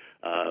in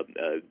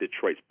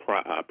Detroit's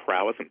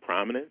prowess and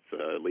prominence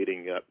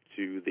leading up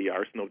to the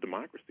arsenal of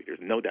democracy. There's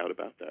no doubt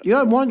about that.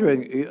 Yeah, I'm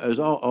wondering, as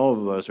all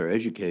of us are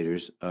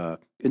educators,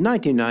 in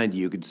 1990,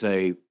 you could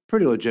say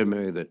pretty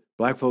legitimately that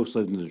black folks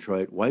lived in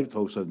Detroit, white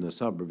folks lived in the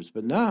suburbs,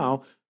 but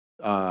now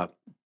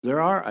there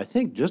are, I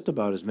think, just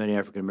about as many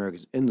African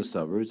Americans in the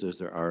suburbs as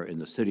there are in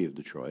the city of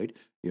Detroit.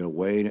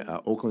 Wayne,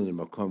 Oakland, and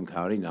Macomb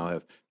County now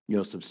have,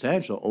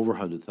 substantial over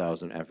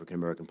 100,000 African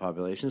American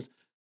populations.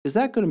 Is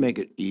that going to make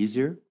it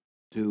easier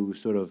to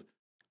sort of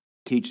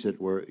teach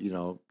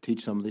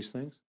teach some of these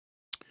things?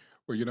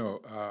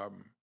 Well,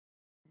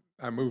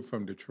 I moved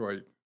from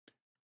Detroit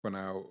when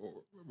I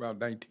about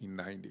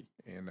 1990,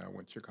 and I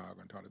went to Chicago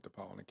and taught at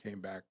DePaul, and came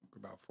back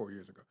about 4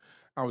 years ago.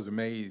 I was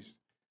amazed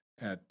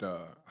at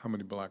how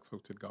many black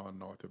folks had gone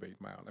north of 8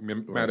 Mile. I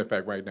mean, matter of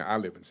fact, right now I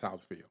live in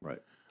Southfield. Right.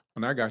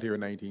 When I got here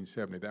in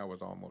 1970, that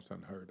was almost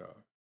unheard of.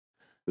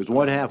 It was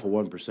 1/2 of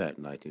 1%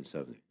 in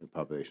 1970, the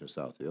population of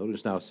Southfield.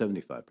 It's now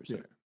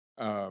 75%.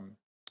 Yeah.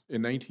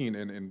 In 19,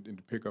 and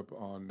to pick up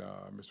on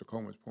Mr.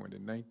 Coleman's point,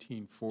 in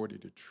 1940,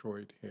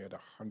 Detroit had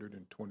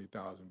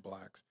 120,000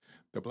 blacks.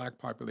 The black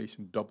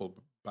population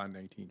doubled by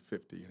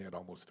 1950 and had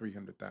almost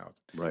 300,000.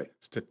 Right.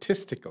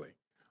 Statistically,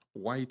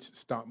 whites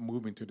stopped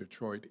moving to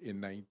Detroit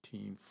in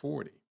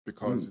 1940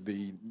 because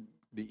the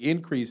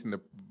increase in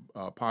the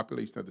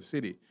population of the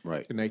city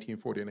Right. in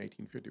 1940 and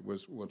 1950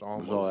 was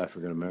almost all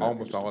African Americans.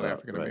 almost all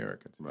African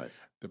Americans. Right.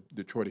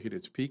 Detroit hit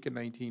its peak in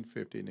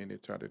 1950, and then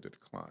it started to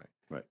decline.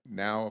 Right.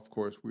 Now, of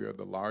course, we are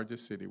the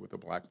largest city with a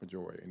black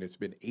majority, and it's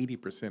been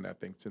 80%, I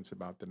think, since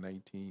about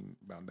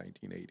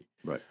 1980.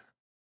 Right.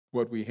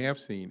 What we have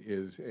seen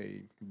is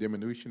a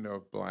diminution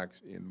of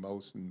blacks in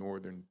most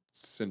northern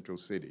central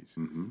cities,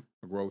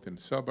 a growth in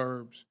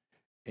suburbs,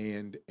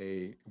 and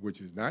which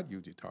is not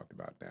usually talked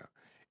about now,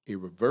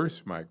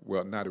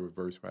 not a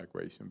reverse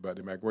migration, but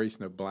a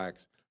migration of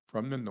blacks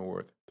from the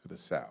north to the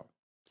south.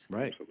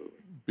 Right.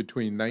 Absolutely.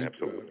 Between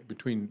Absolutely.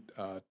 between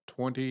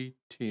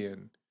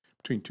 2010,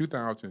 between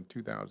 2000 and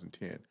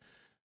 2010,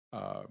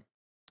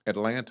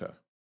 Atlanta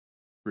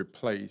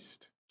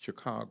replaced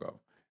Chicago.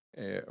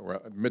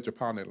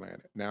 Metropolitan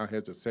Atlanta now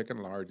has the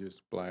second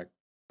largest black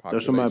population.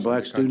 There's some of my in the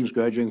black country. students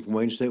graduating from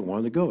Wayne State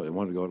wanted to go. They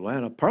wanted to go to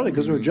Atlanta, partly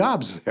because there were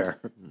jobs there.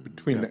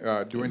 During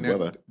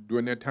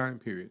that time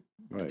period,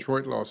 Right.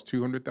 Detroit lost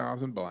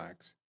 200,000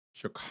 blacks.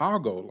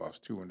 Chicago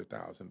lost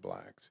 200,000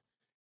 blacks.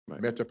 Right.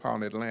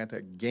 Metropolitan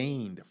Atlanta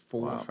gained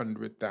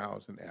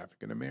 400,000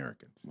 African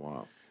Americans.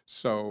 Wow.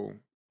 So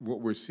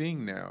what we're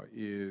seeing now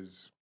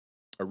is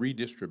a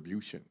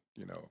redistribution.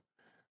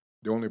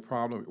 The only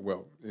problem,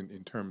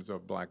 in terms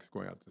of blacks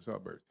going out to the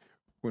suburbs,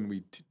 when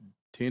we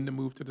tend to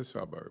move to the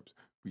suburbs,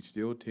 we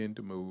still tend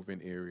to move in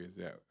areas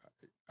that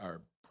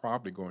are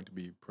probably going to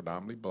be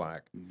predominantly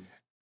black.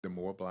 The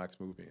more blacks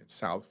move in.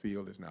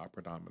 Southfield is now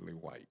predominantly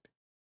white.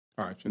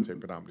 Or I shouldn't say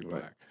predominantly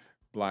black.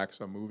 Blacks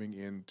are moving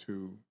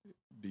into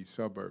the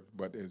suburbs,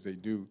 but as they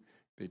do,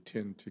 they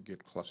tend to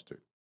get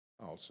clustered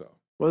also.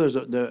 Well,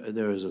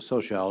 there was a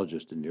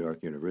sociologist in New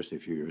York University a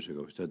few years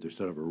ago who said there's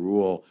sort of a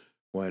rule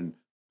when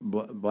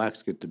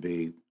blacks get to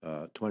be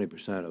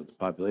 20% of the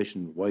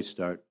population, whites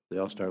they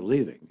all start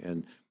leaving.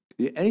 And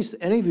any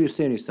of you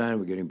see any sign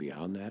we're getting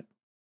beyond that?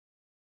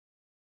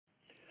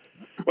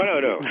 Well,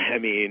 I don't know. I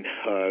mean,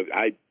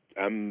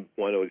 I'm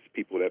one of those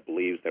people that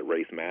believes that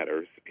race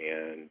matters,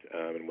 and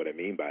what I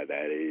mean by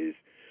that is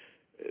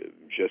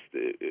just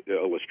the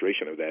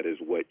illustration of that is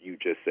what you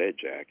just said,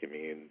 Jack. I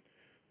mean,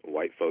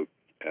 white folk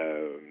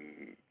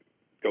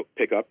go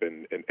pick up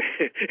and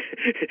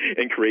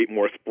and create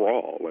more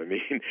sprawl. I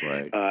mean,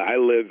 Right. I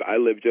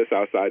live just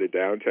outside of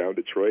downtown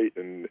Detroit,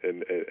 and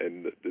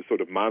the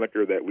sort of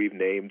moniker that we've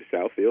named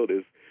Southfield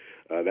is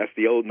that's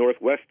the old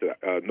northwest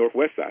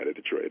side of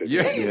Detroit.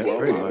 Pretty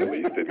much. At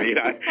least. I mean,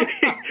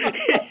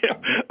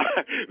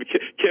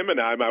 Kim and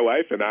I, my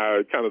wife and I,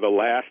 are kind of the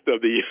last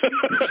of the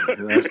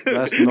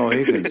last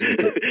Mohicans.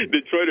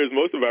 Detroiters.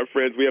 Most of our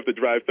friends, we have to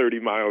drive 30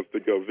 miles to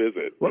go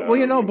visit.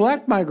 Well,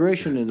 black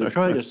migration in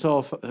Detroit has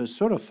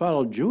sort of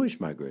followed Jewish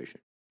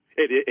migration.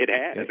 It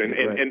has,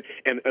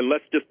 and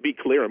let's just be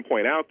clear and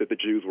point out that the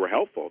Jews were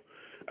helpful.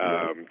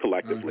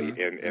 Collectively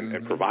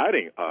in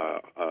providing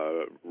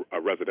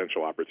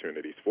residential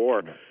opportunities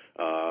for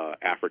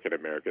African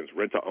Americans,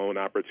 rent-to-own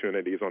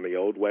opportunities on the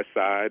old west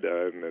side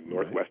in the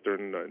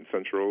northwestern and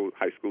central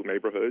high school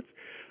neighborhoods.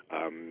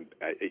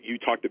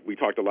 We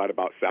talked a lot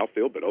about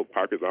Southfield, but Oak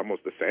Park is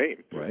almost the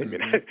same. Right.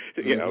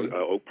 I mean,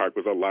 Oak Park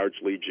was a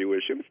largely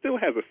Jewish, and still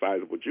has a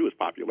sizable Jewish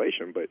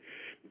population, but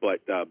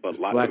lots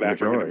Black of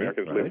African majority,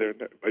 Americans right? live there.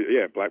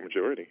 Yeah, black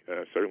majority,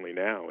 certainly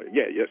now.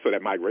 Yeah. So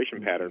that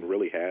migration pattern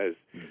really has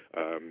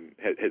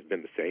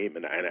been the same,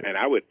 and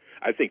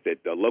I think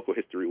that local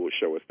history will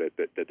show us that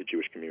the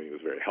Jewish community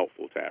was very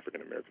helpful to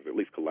African Americans, at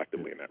least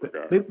collectively in that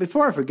regard.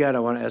 Before I forget, I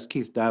want to ask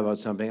Keith Dye about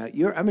something.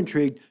 I'm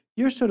intrigued.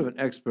 You're sort of an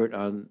expert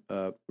on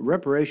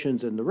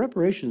reparations, and the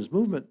reparations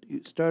movement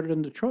started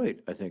in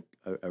Detroit. I think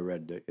I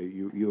read that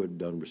you had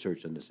done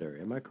research in this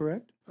area. Am I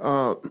correct?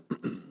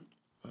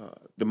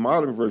 The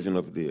modern version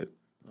of it did.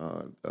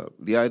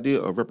 The idea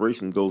of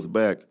reparation goes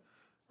back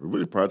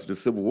really prior to the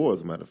Civil War,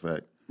 as a matter of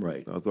fact,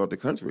 Right. Throughout the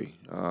country.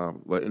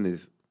 But in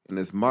this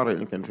modern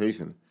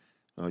incantation,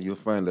 you'll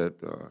find that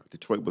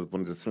Detroit was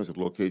one of the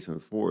central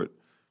locations for it.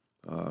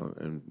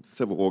 And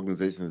several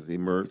organizations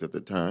emerged at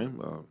the time,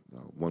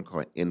 one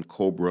called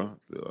NCOBRA,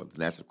 the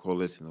National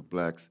Coalition of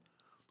Blacks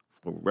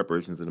for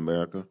Reparations in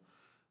America,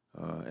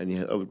 and you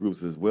had other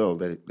groups as well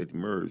that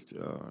emerged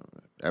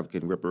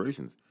advocating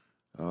reparations.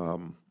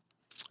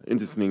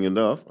 Interesting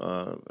enough,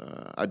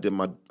 I did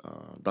my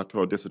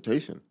doctoral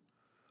dissertation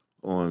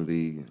on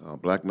the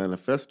Black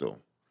Manifesto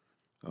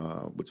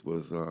which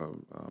was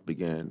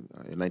began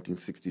in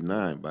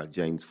 1969 by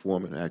James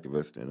Foreman, an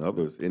activist, and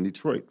others in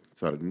Detroit.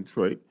 Started in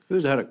Detroit. He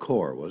was head of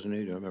CORE, wasn't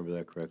he? Do I remember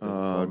that correctly?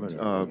 Foreman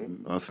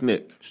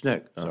SNCC.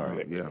 SNCC,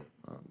 sorry. Yeah,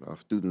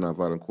 Student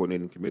Nonviolent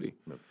Coordinating Committee.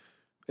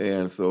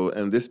 And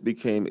this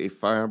became a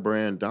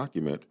firebrand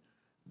document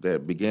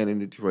that began in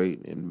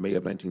Detroit in May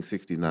of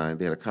 1969.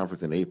 They had a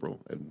conference in April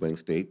at Wayne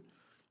State.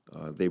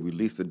 They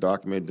released a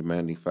document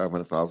demanding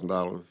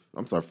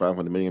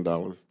 $500 million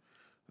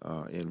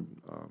in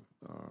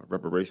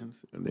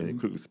reparations, and then it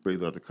quickly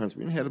spread out the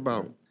country. And it had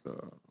about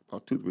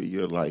 2-3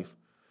 year life,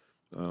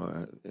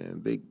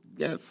 and they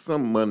got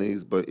some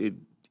monies, but it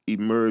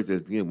emerged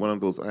as one of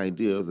those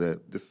ideas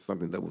that this is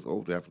something that was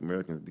owed to African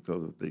Americans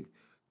because of the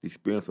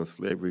experience of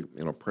slavery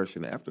and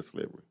oppression after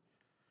slavery.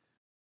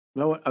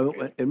 No,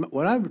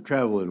 when I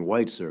travel in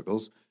white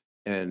circles,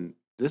 and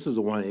this is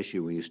the one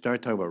issue, when you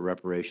start talking about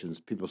reparations,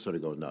 people sort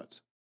of go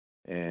nuts.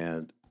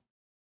 And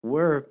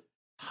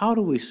how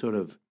do we sort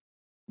of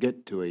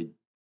get to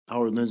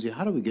Howard Lindsay,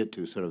 how do we get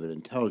to sort of an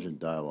intelligent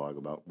dialogue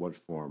about what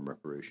form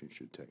reparations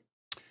should take?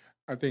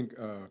 I think,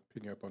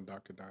 picking up on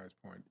Dr. Dyer's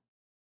point,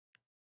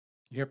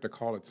 you have to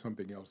call it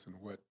something else than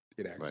what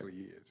it actually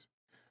is.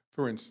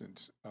 For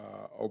instance,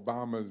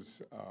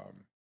 Obama's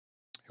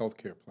health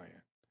care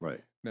plan.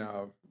 Right.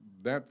 Now,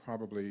 that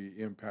probably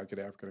impacted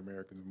African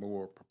Americans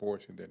more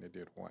proportion than it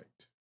did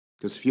whites.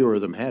 Because fewer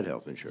of them had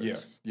health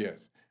insurance.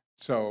 Yes.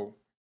 So,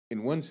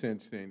 in one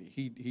sense, then,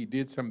 he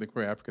did something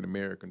for African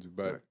Americans,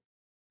 but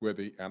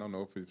whether, I don't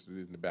know if it was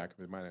in the back of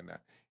his mind or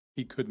not,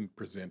 he couldn't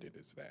present it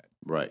as that.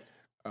 Right.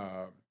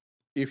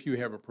 If you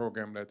have a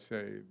program, let's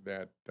say,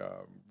 that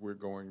we're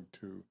going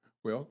to,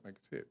 well, like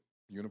I said,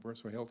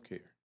 universal health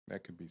care,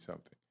 that could be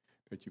something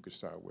that you could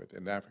start with.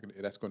 And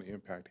that's going to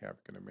impact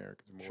African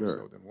Americans more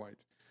so than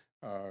whites.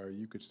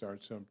 You could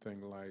start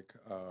something like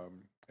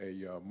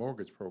a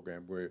mortgage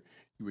program where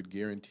you would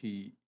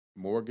guarantee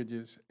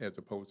mortgages as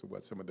opposed to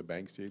what some of the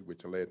banks did,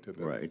 which led to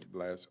the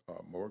last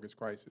mortgage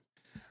crisis.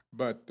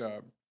 But,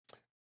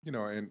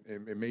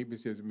 and maybe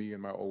it's just me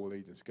and my old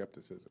age and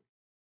skepticism.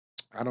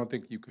 I don't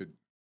think you could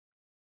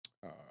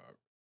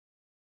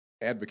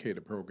advocate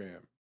a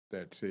program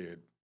that said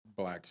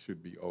blacks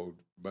should be owed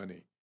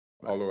money.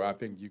 Although I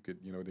think you could,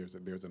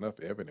 there's enough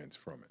evidence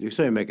from it. You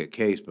say make a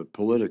case, but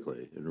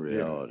politically, in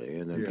reality,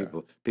 and then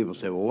people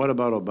say, well, what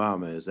about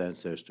Obama? His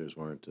ancestors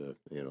weren't,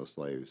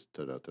 slaves.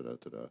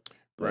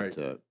 Right.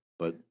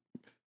 But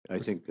I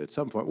think at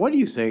some point, what do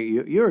you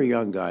think? You're a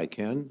young guy,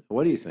 Ken.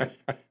 What do you think?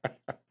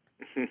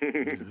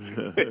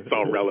 It's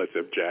all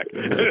relative, Jack.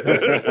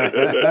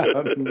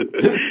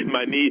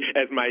 my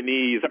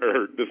knees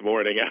hurt this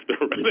morning after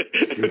running.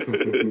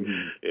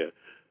 Yeah.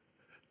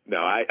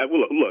 No,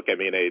 well, look. I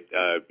mean,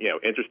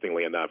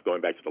 interestingly enough,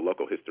 going back to the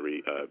local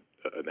history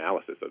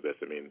analysis of this,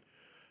 I mean,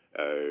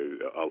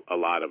 a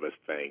lot of us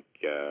thank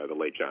the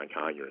late John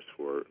Conyers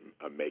for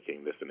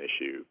making this an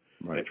issue,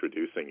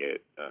 introducing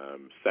it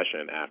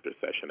session after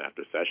session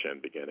after session,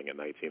 beginning in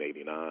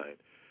 1989.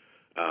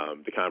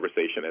 The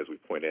conversation, as we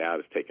pointed out,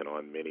 has taken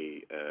on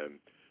many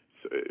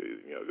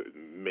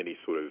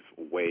sort of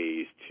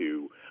ways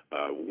to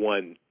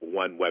one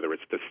whether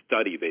it's to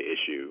study the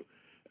issue,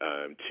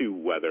 two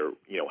whether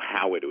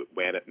how it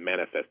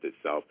manifests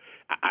itself.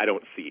 I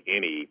don't see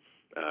any.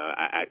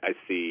 I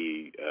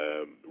see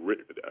a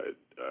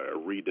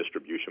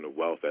redistribution of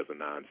wealth as a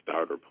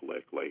non-starter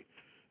politically.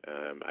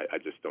 I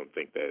just don't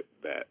think that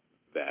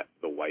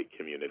the white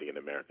community in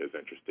America is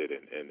interested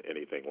in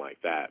anything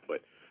like that.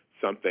 But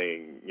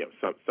something,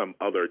 some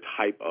other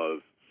type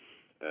of,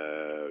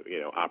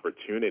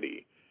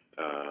 opportunity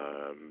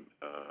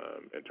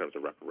in terms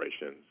of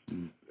reparations,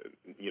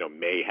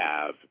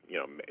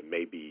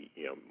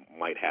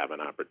 might have an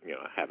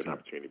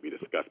opportunity to be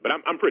discussed. But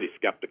I'm pretty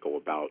skeptical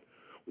about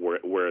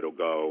where it'll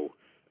go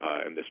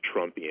in this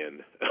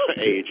Trumpian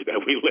age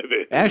that we live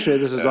in. Actually,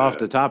 this is off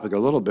the topic a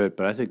little bit,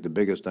 but I think the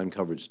biggest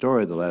uncovered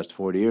story of the last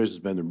 40 years has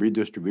been the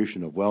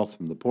redistribution of wealth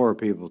from the poorer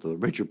people to the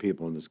richer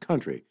people in this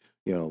country.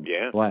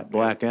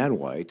 Black and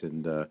white,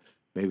 and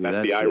maybe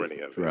that's the irony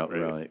of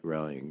it,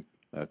 rallying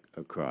a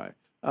cry.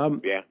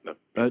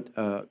 But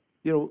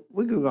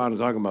we could go on and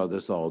talk about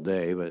this all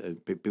day, but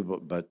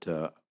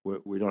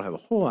we don't have a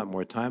whole lot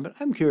more time. But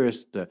I'm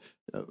curious.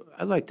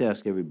 I'd like to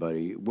ask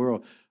everybody,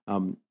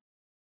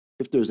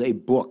 if there's a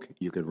book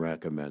you can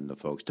recommend to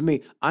folks. To me,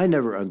 I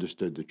never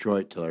understood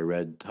Detroit till I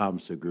read Tom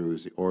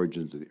Segru's The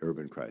Origins of the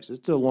Urban Crisis.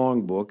 It's a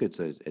long book. It's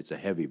a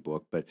heavy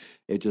book, but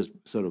it just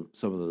sort of,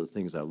 some of the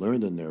things I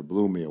learned in there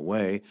blew me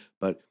away.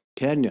 But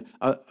Ken,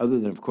 other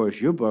than, of course,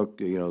 your book,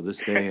 this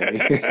day.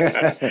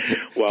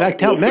 In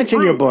fact,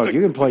 mention your book.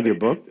 You can plug your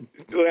book.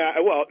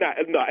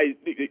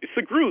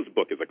 Segru's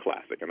book is a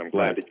classic, and I'm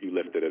glad that you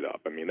lifted it up.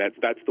 I mean, that's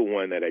the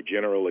one that I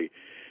generally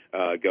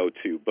go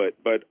to. But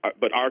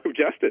Arc of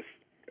Justice.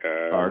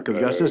 Arc of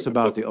Justice,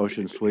 about the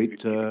Ocean Suite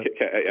case,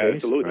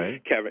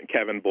 absolutely. Right?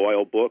 Kevin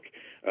Boyle book.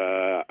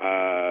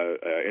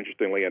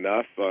 Interestingly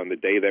enough, on the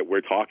day that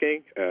we're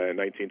talking, in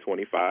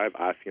 1925,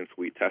 Ossian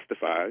Sweet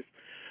testifies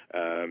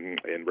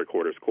in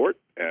Recorder's Court.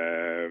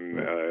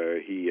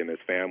 He and his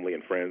family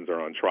and friends are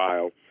on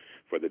trial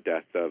for the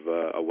death of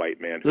a white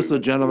man. This is a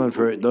gentleman,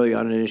 for the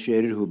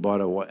uninitiated, who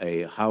bought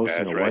a house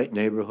in a white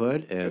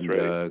neighborhood,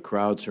 and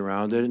crowd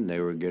surrounded, and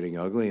they were getting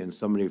ugly, and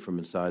somebody from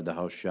inside the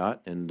house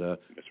shot, and a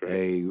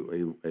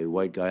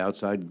white guy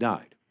outside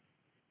died.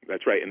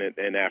 That's right.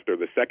 And after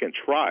the second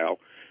trial,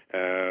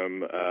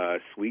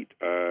 Sweet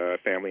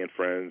family and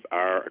friends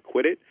are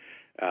acquitted.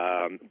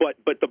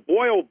 But the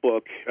Boyle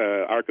book,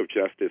 Arc of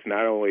Justice,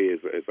 not only is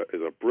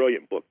a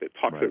brilliant book that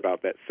talks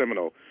about that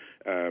seminal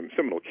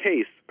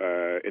case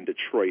in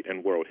Detroit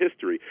and world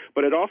history,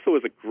 but it also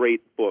is a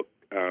great book.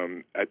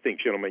 I think,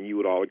 gentlemen, you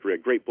would all agree, a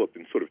great book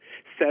in sort of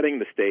setting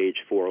the stage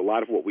for a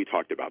lot of what we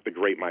talked about, the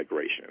Great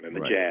Migration and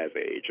the Jazz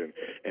Age,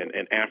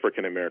 and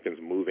African Americans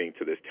moving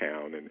to this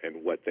town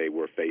and what they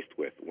were faced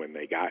with when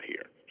they got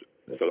here.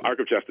 So Arc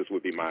of Justice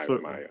would be my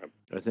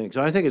I think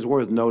so. I think it's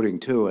worth noting,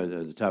 too, at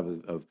the top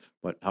of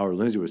what Howard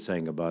Lindsay was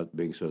saying about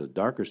being sort of the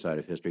darker side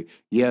of history.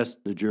 Yes,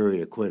 the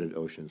jury acquitted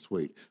Ocean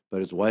Sweet, but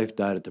his wife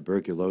died of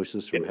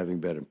tuberculosis from having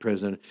been in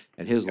prison,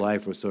 and his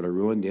life was sort of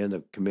ruined. He ended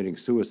up committing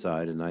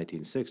suicide in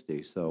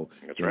 1960. So,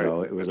 you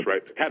know, it was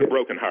had a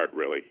broken heart,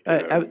 really.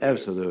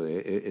 Absolutely.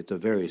 It's a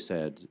very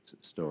sad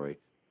story.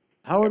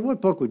 Howard,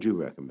 what book would you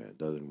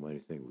recommend, other than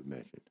anything we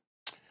mentioned?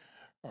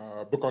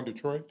 A book on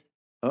Detroit?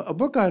 A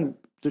book on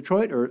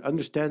Detroit, or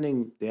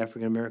understanding the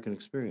African American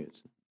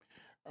experience.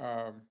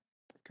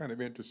 Kind of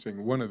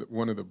interesting. One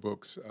of the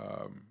books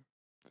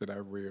that I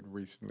read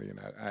recently, and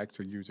I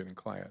actually use it in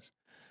class.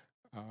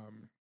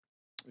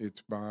 It's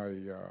by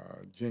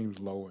James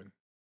Lowen.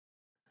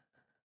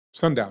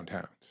 Sundown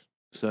Towns.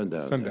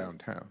 Sundown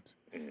Towns.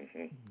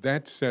 Mm-hmm.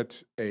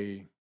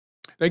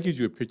 That gives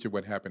you a picture of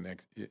what happened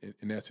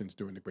in essence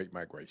during the Great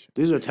Migration.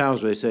 These are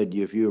towns where they said,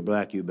 if you're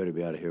black, you better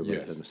be out of here by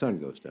the time the sun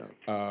goes down.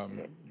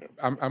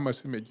 I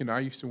must admit, I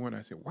used to wonder,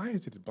 I said, why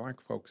is it that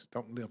black folks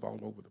don't live all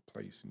over the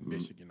place in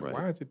Michigan?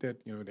 Why is it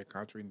that, they're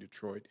concentrated in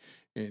Detroit,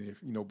 and if,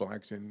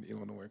 blacks in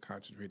Illinois are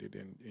concentrated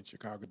in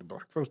Chicago, the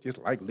black folks just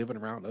like living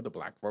around other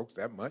black folks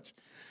that much?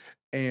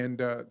 And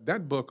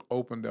that book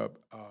opened up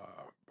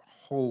a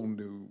whole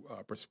new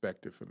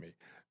perspective for me.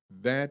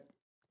 That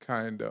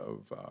kind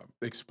of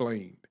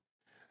explained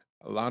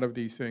a lot of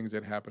these things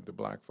that happened to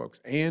black folks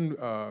and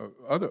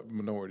other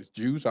minorities,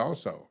 Jews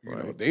also.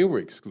 They were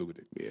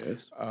excluded.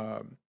 Yes.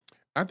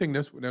 I think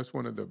that's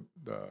one of the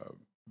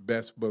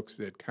best books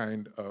that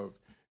kind of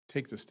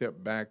takes a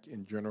step back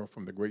in general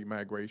from the Great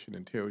Migration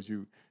and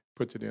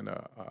puts it in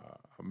a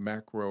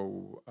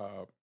macro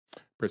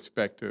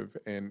perspective,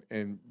 and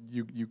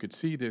you could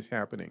see this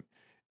happening.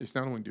 It's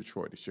not only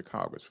Detroit, it's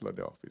Chicago, it's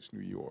Philadelphia, it's New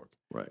York,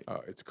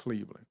 it's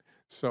Cleveland.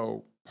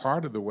 So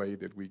part of the way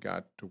that we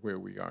got to where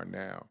we are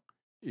now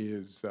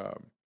is,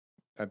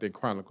 I think,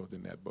 chronicled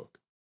in that book.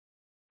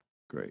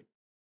 Great.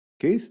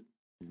 Keith?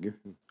 There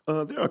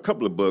are a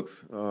couple of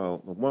books.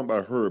 One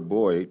by Herb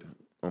Boyd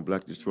on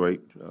Black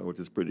Detroit, which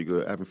is pretty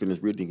good. I haven't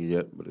finished reading it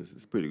yet, but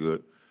it's pretty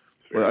good.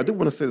 But I do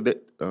want to say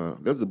that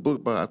there's a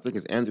book by, I think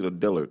it's Angela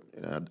Dillard,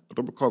 and I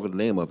don't recall the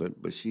name of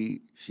it, but she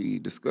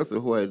discussed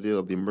the whole idea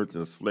of the emergence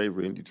of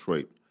slavery in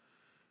Detroit,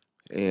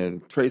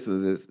 and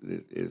traces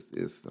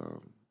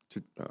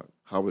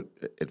how it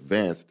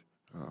advanced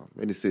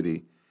in the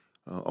city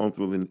on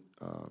through the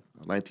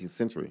 19th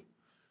century.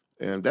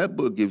 And that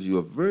book gives you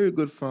a very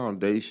good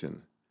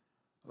foundation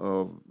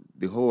of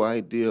the whole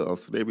idea of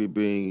slavery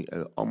being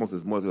almost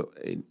as much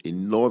a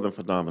northern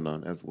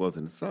phenomenon as it was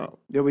in the South.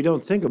 Yeah, we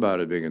don't think about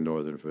it being a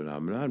northern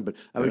phenomenon, but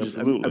I'm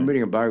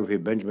reading a biography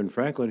of Benjamin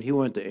Franklin. He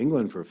went to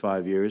England for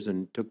 5 years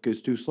and took two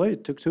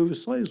of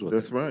his slaves with him.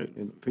 That's right.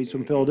 And he's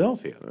from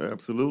Philadelphia.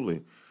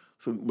 Absolutely.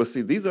 So, but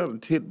see, these are the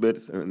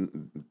tidbits,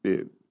 and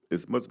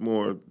it's much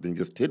more than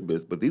just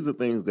tidbits, but these are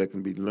things that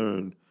can be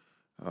learned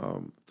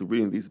through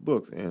reading these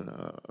books. And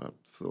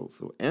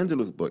so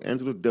Angela's book,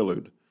 Angela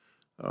Dillard,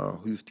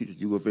 who used to teach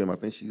at U of M, I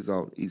think she's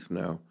out east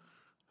now.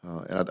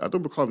 And I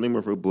don't recall the name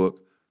of her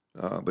book,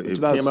 but it's it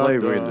about came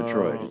slavery out, in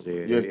Detroit.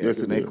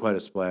 It made quite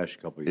a splash a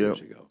couple of years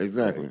ago.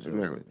 Exactly.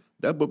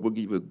 That book will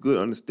give you a good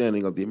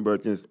understanding of the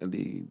emergence and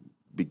the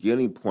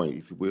beginning point,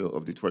 if you will,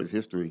 of Detroit's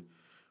history,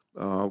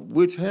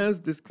 which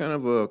has this kind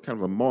of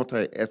a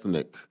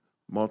multi-ethnic,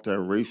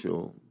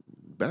 multi-racial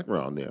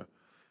background there.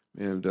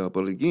 And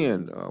but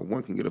again,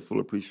 one can get a full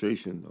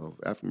appreciation of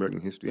African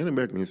American history and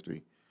American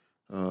history,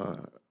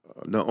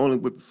 not only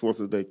with the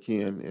sources they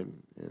can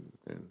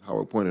and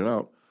Howard pointed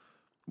out,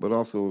 but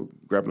also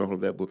grabbing a hold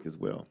of that book as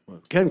well.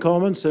 Ken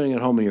Coleman, sitting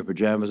at home in your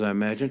pajamas, I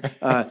imagine. Give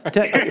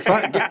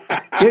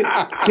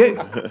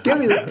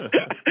me the.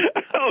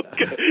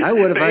 I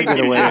would if I could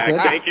get away with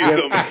it. Thank you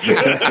so much.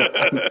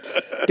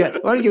 Okay, I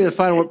want to give you the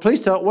final word.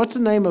 Please tell, what's the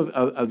name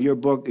of your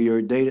book,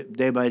 your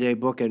day-by-day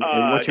book, and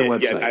what's your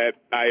website? Yes,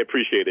 I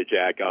appreciate it,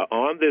 Jack.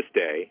 On This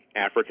Day,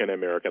 African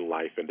American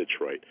Life in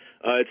Detroit.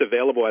 It's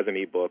available as an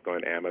ebook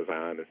on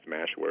Amazon and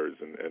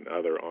Smashwords and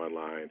other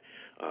online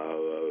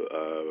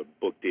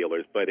book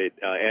dealers. But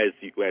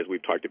as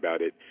we've talked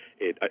about,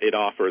 it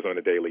offers on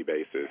a daily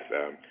basis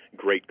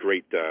great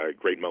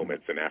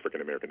moments in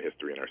African American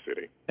history in our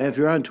city. And if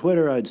you're on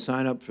Twitter, I'd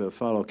sign up to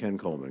follow Ken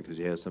Coleman because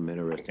he has some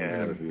interesting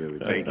interview every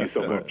day. Thank you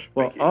so much.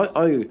 Well,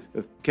 all you,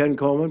 Ken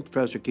Coleman,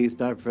 Professor Keith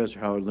Dye, Professor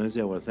Howard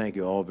Lindsay, I want to thank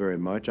you all very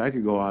much. I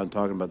could go on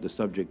talking about this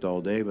subject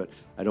all day, but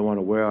I don't want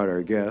to wear out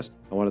our guests.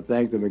 I want to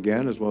thank them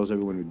again, as well as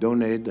everyone who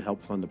donated to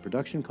help fund the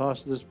production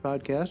costs of this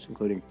podcast,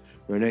 including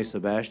Renee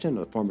Sebastian,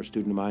 a former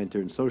student of mine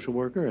turned social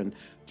worker, and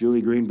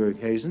Julie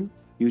Greenberg-Hazen.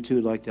 You two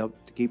would like to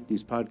help to keep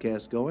these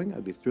podcasts going.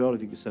 I'd be thrilled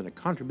if you could send a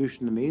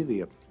contribution to me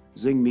via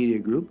Zing Media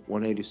Group,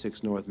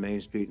 186 North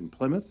Main Street in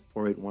Plymouth,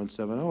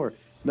 48170, or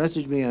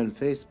message me on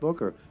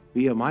Facebook or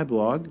via my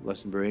blog,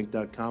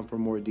 lessonberryinc.com, for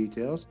more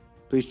details.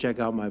 Please check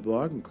out my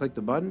blog and click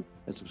the button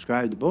and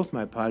subscribe to both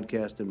my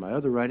podcast and my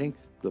other writing.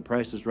 The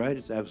price is right.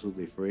 It's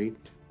absolutely free.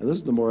 And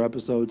listen to more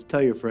episodes.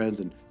 Tell your friends,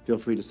 and feel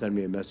free to send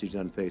me a message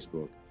on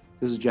Facebook.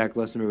 This is Jack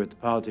Lessenberry with the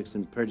Politics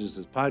and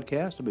Prejudices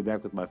podcast. I'll be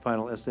back with my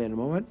final essay in a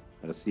moment,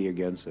 and I'll see you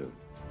again soon.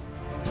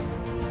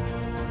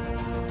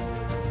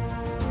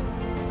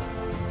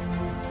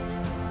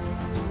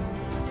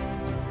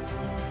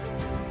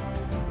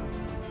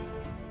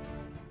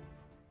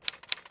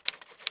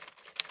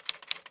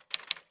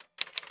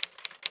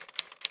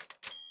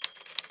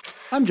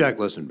 I'm Jack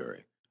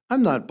Lessenberry.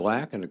 I'm not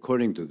black, and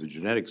according to the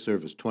genetic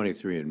service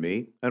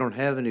 23andMe, I don't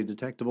have any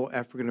detectable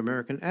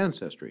African-American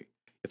ancestry.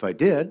 If I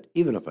did,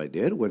 even if I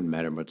did, it wouldn't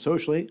matter much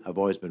socially. I've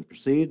always been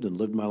perceived and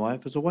lived my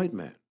life as a white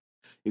man.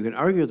 You can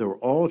argue that we're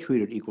all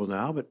treated equal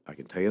now, but I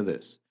can tell you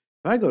this.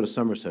 If I go to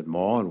Somerset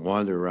Mall and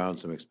wander around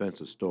some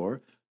expensive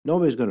store,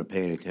 nobody's going to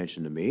pay any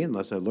attention to me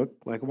unless I look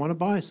like I want to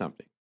buy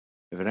something.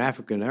 If an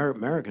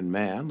African-American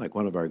man, like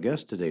one of our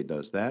guests today,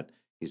 does that,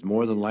 he's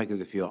more than likely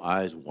to feel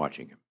eyes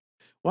watching him.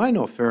 While I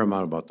know a fair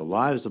amount about the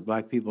lives of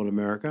black people in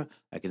America,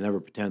 I can never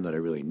pretend that I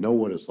really know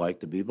what it's like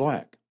to be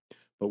black.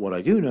 But what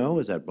I do know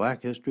is that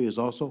black history is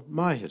also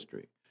my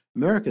history.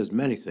 America is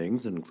many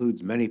things and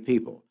includes many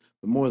people.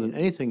 But more than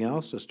anything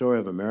else, the story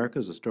of America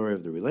is a story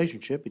of the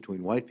relationship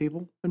between white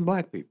people and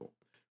black people.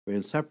 We're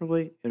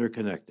inseparably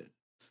interconnected.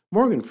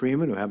 Morgan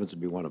Freeman, who happens to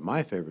be one of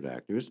my favorite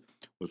actors,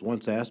 was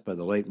once asked by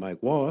the late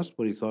Mike Wallace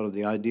what he thought of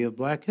the idea of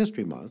Black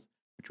History Month,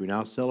 which we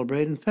now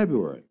celebrate in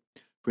February.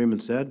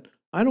 Freeman said,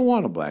 "I don't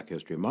want a Black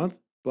History Month.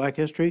 Black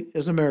history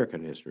is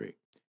American history."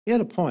 He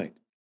had a point.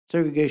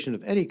 Segregation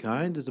of any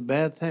kind is a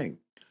bad thing.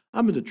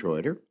 I'm a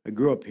Detroiter. I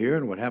grew up here,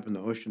 and what happened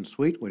to Ocean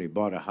Sweet when he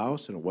bought a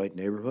house in a white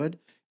neighborhood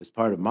is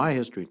part of my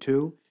history,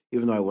 too,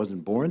 even though I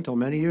wasn't born until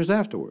many years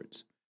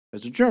afterwards.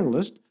 As a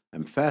journalist,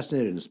 I'm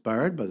fascinated and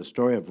inspired by the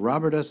story of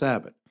Robert S.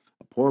 Abbott,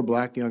 a poor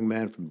black young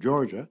man from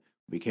Georgia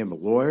who became a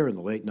lawyer in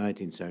the late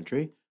 19th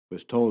century, who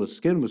was told his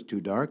skin was too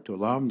dark to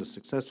allow him to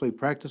successfully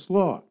practice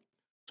law.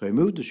 So he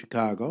moved to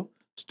Chicago,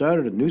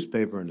 started a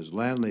newspaper on his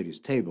landlady's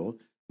table,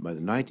 and by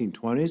the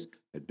 1920s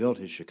had built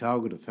his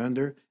Chicago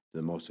Defender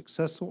the most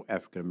successful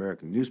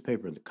African-American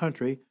newspaper in the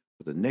country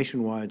with a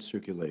nationwide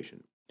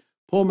circulation.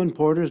 Pullman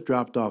porters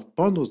dropped off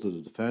bundles of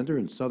the Defender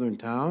in southern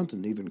towns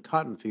and even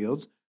cotton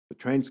fields, with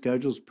train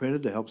schedules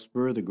printed to help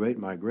spur the Great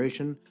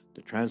Migration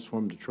to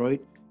transform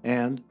Detroit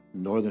and the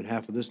northern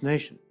half of this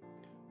nation.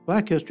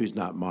 Black history is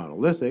not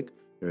monolithic.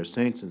 There are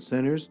saints and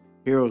sinners,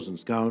 heroes and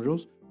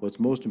scoundrels. What's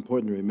most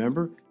important to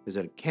remember is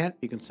that it can't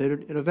be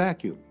considered in a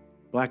vacuum.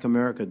 Black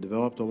America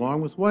developed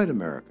along with white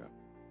America.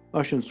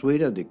 Ocean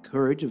Sweet had the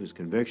courage of his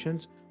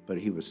convictions, but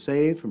he was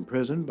saved from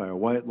prison by a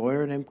white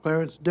lawyer named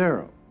Clarence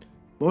Darrow.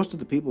 Most of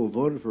the people who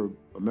voted for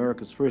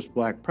America's first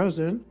black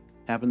president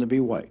happened to be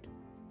white.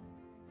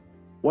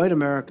 White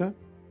America,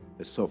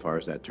 as so far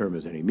as that term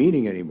has any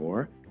meaning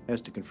anymore,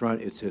 has to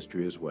confront its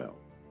history as well.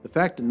 The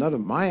fact that none of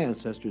my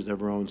ancestors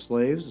ever owned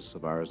slaves, as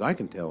far as I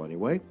can tell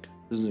anyway,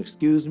 doesn't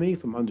excuse me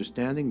from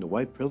understanding the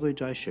white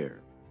privilege I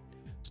share.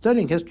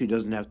 Studying history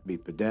doesn't have to be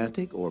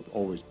pedantic or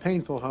always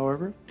painful,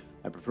 however.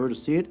 I prefer to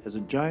see it as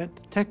a giant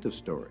detective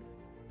story.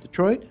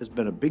 Detroit has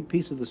been a big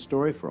piece of the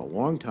story for a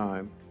long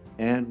time,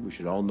 and we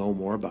should all know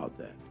more about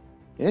that.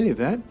 In any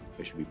event,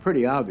 it should be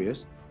pretty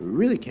obvious that we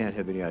really can't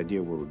have any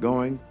idea where we're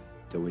going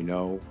until we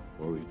know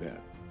where we've been.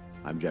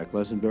 I'm Jack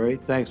Lessenberry.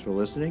 Thanks for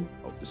listening.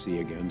 Hope to see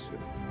you again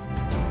soon.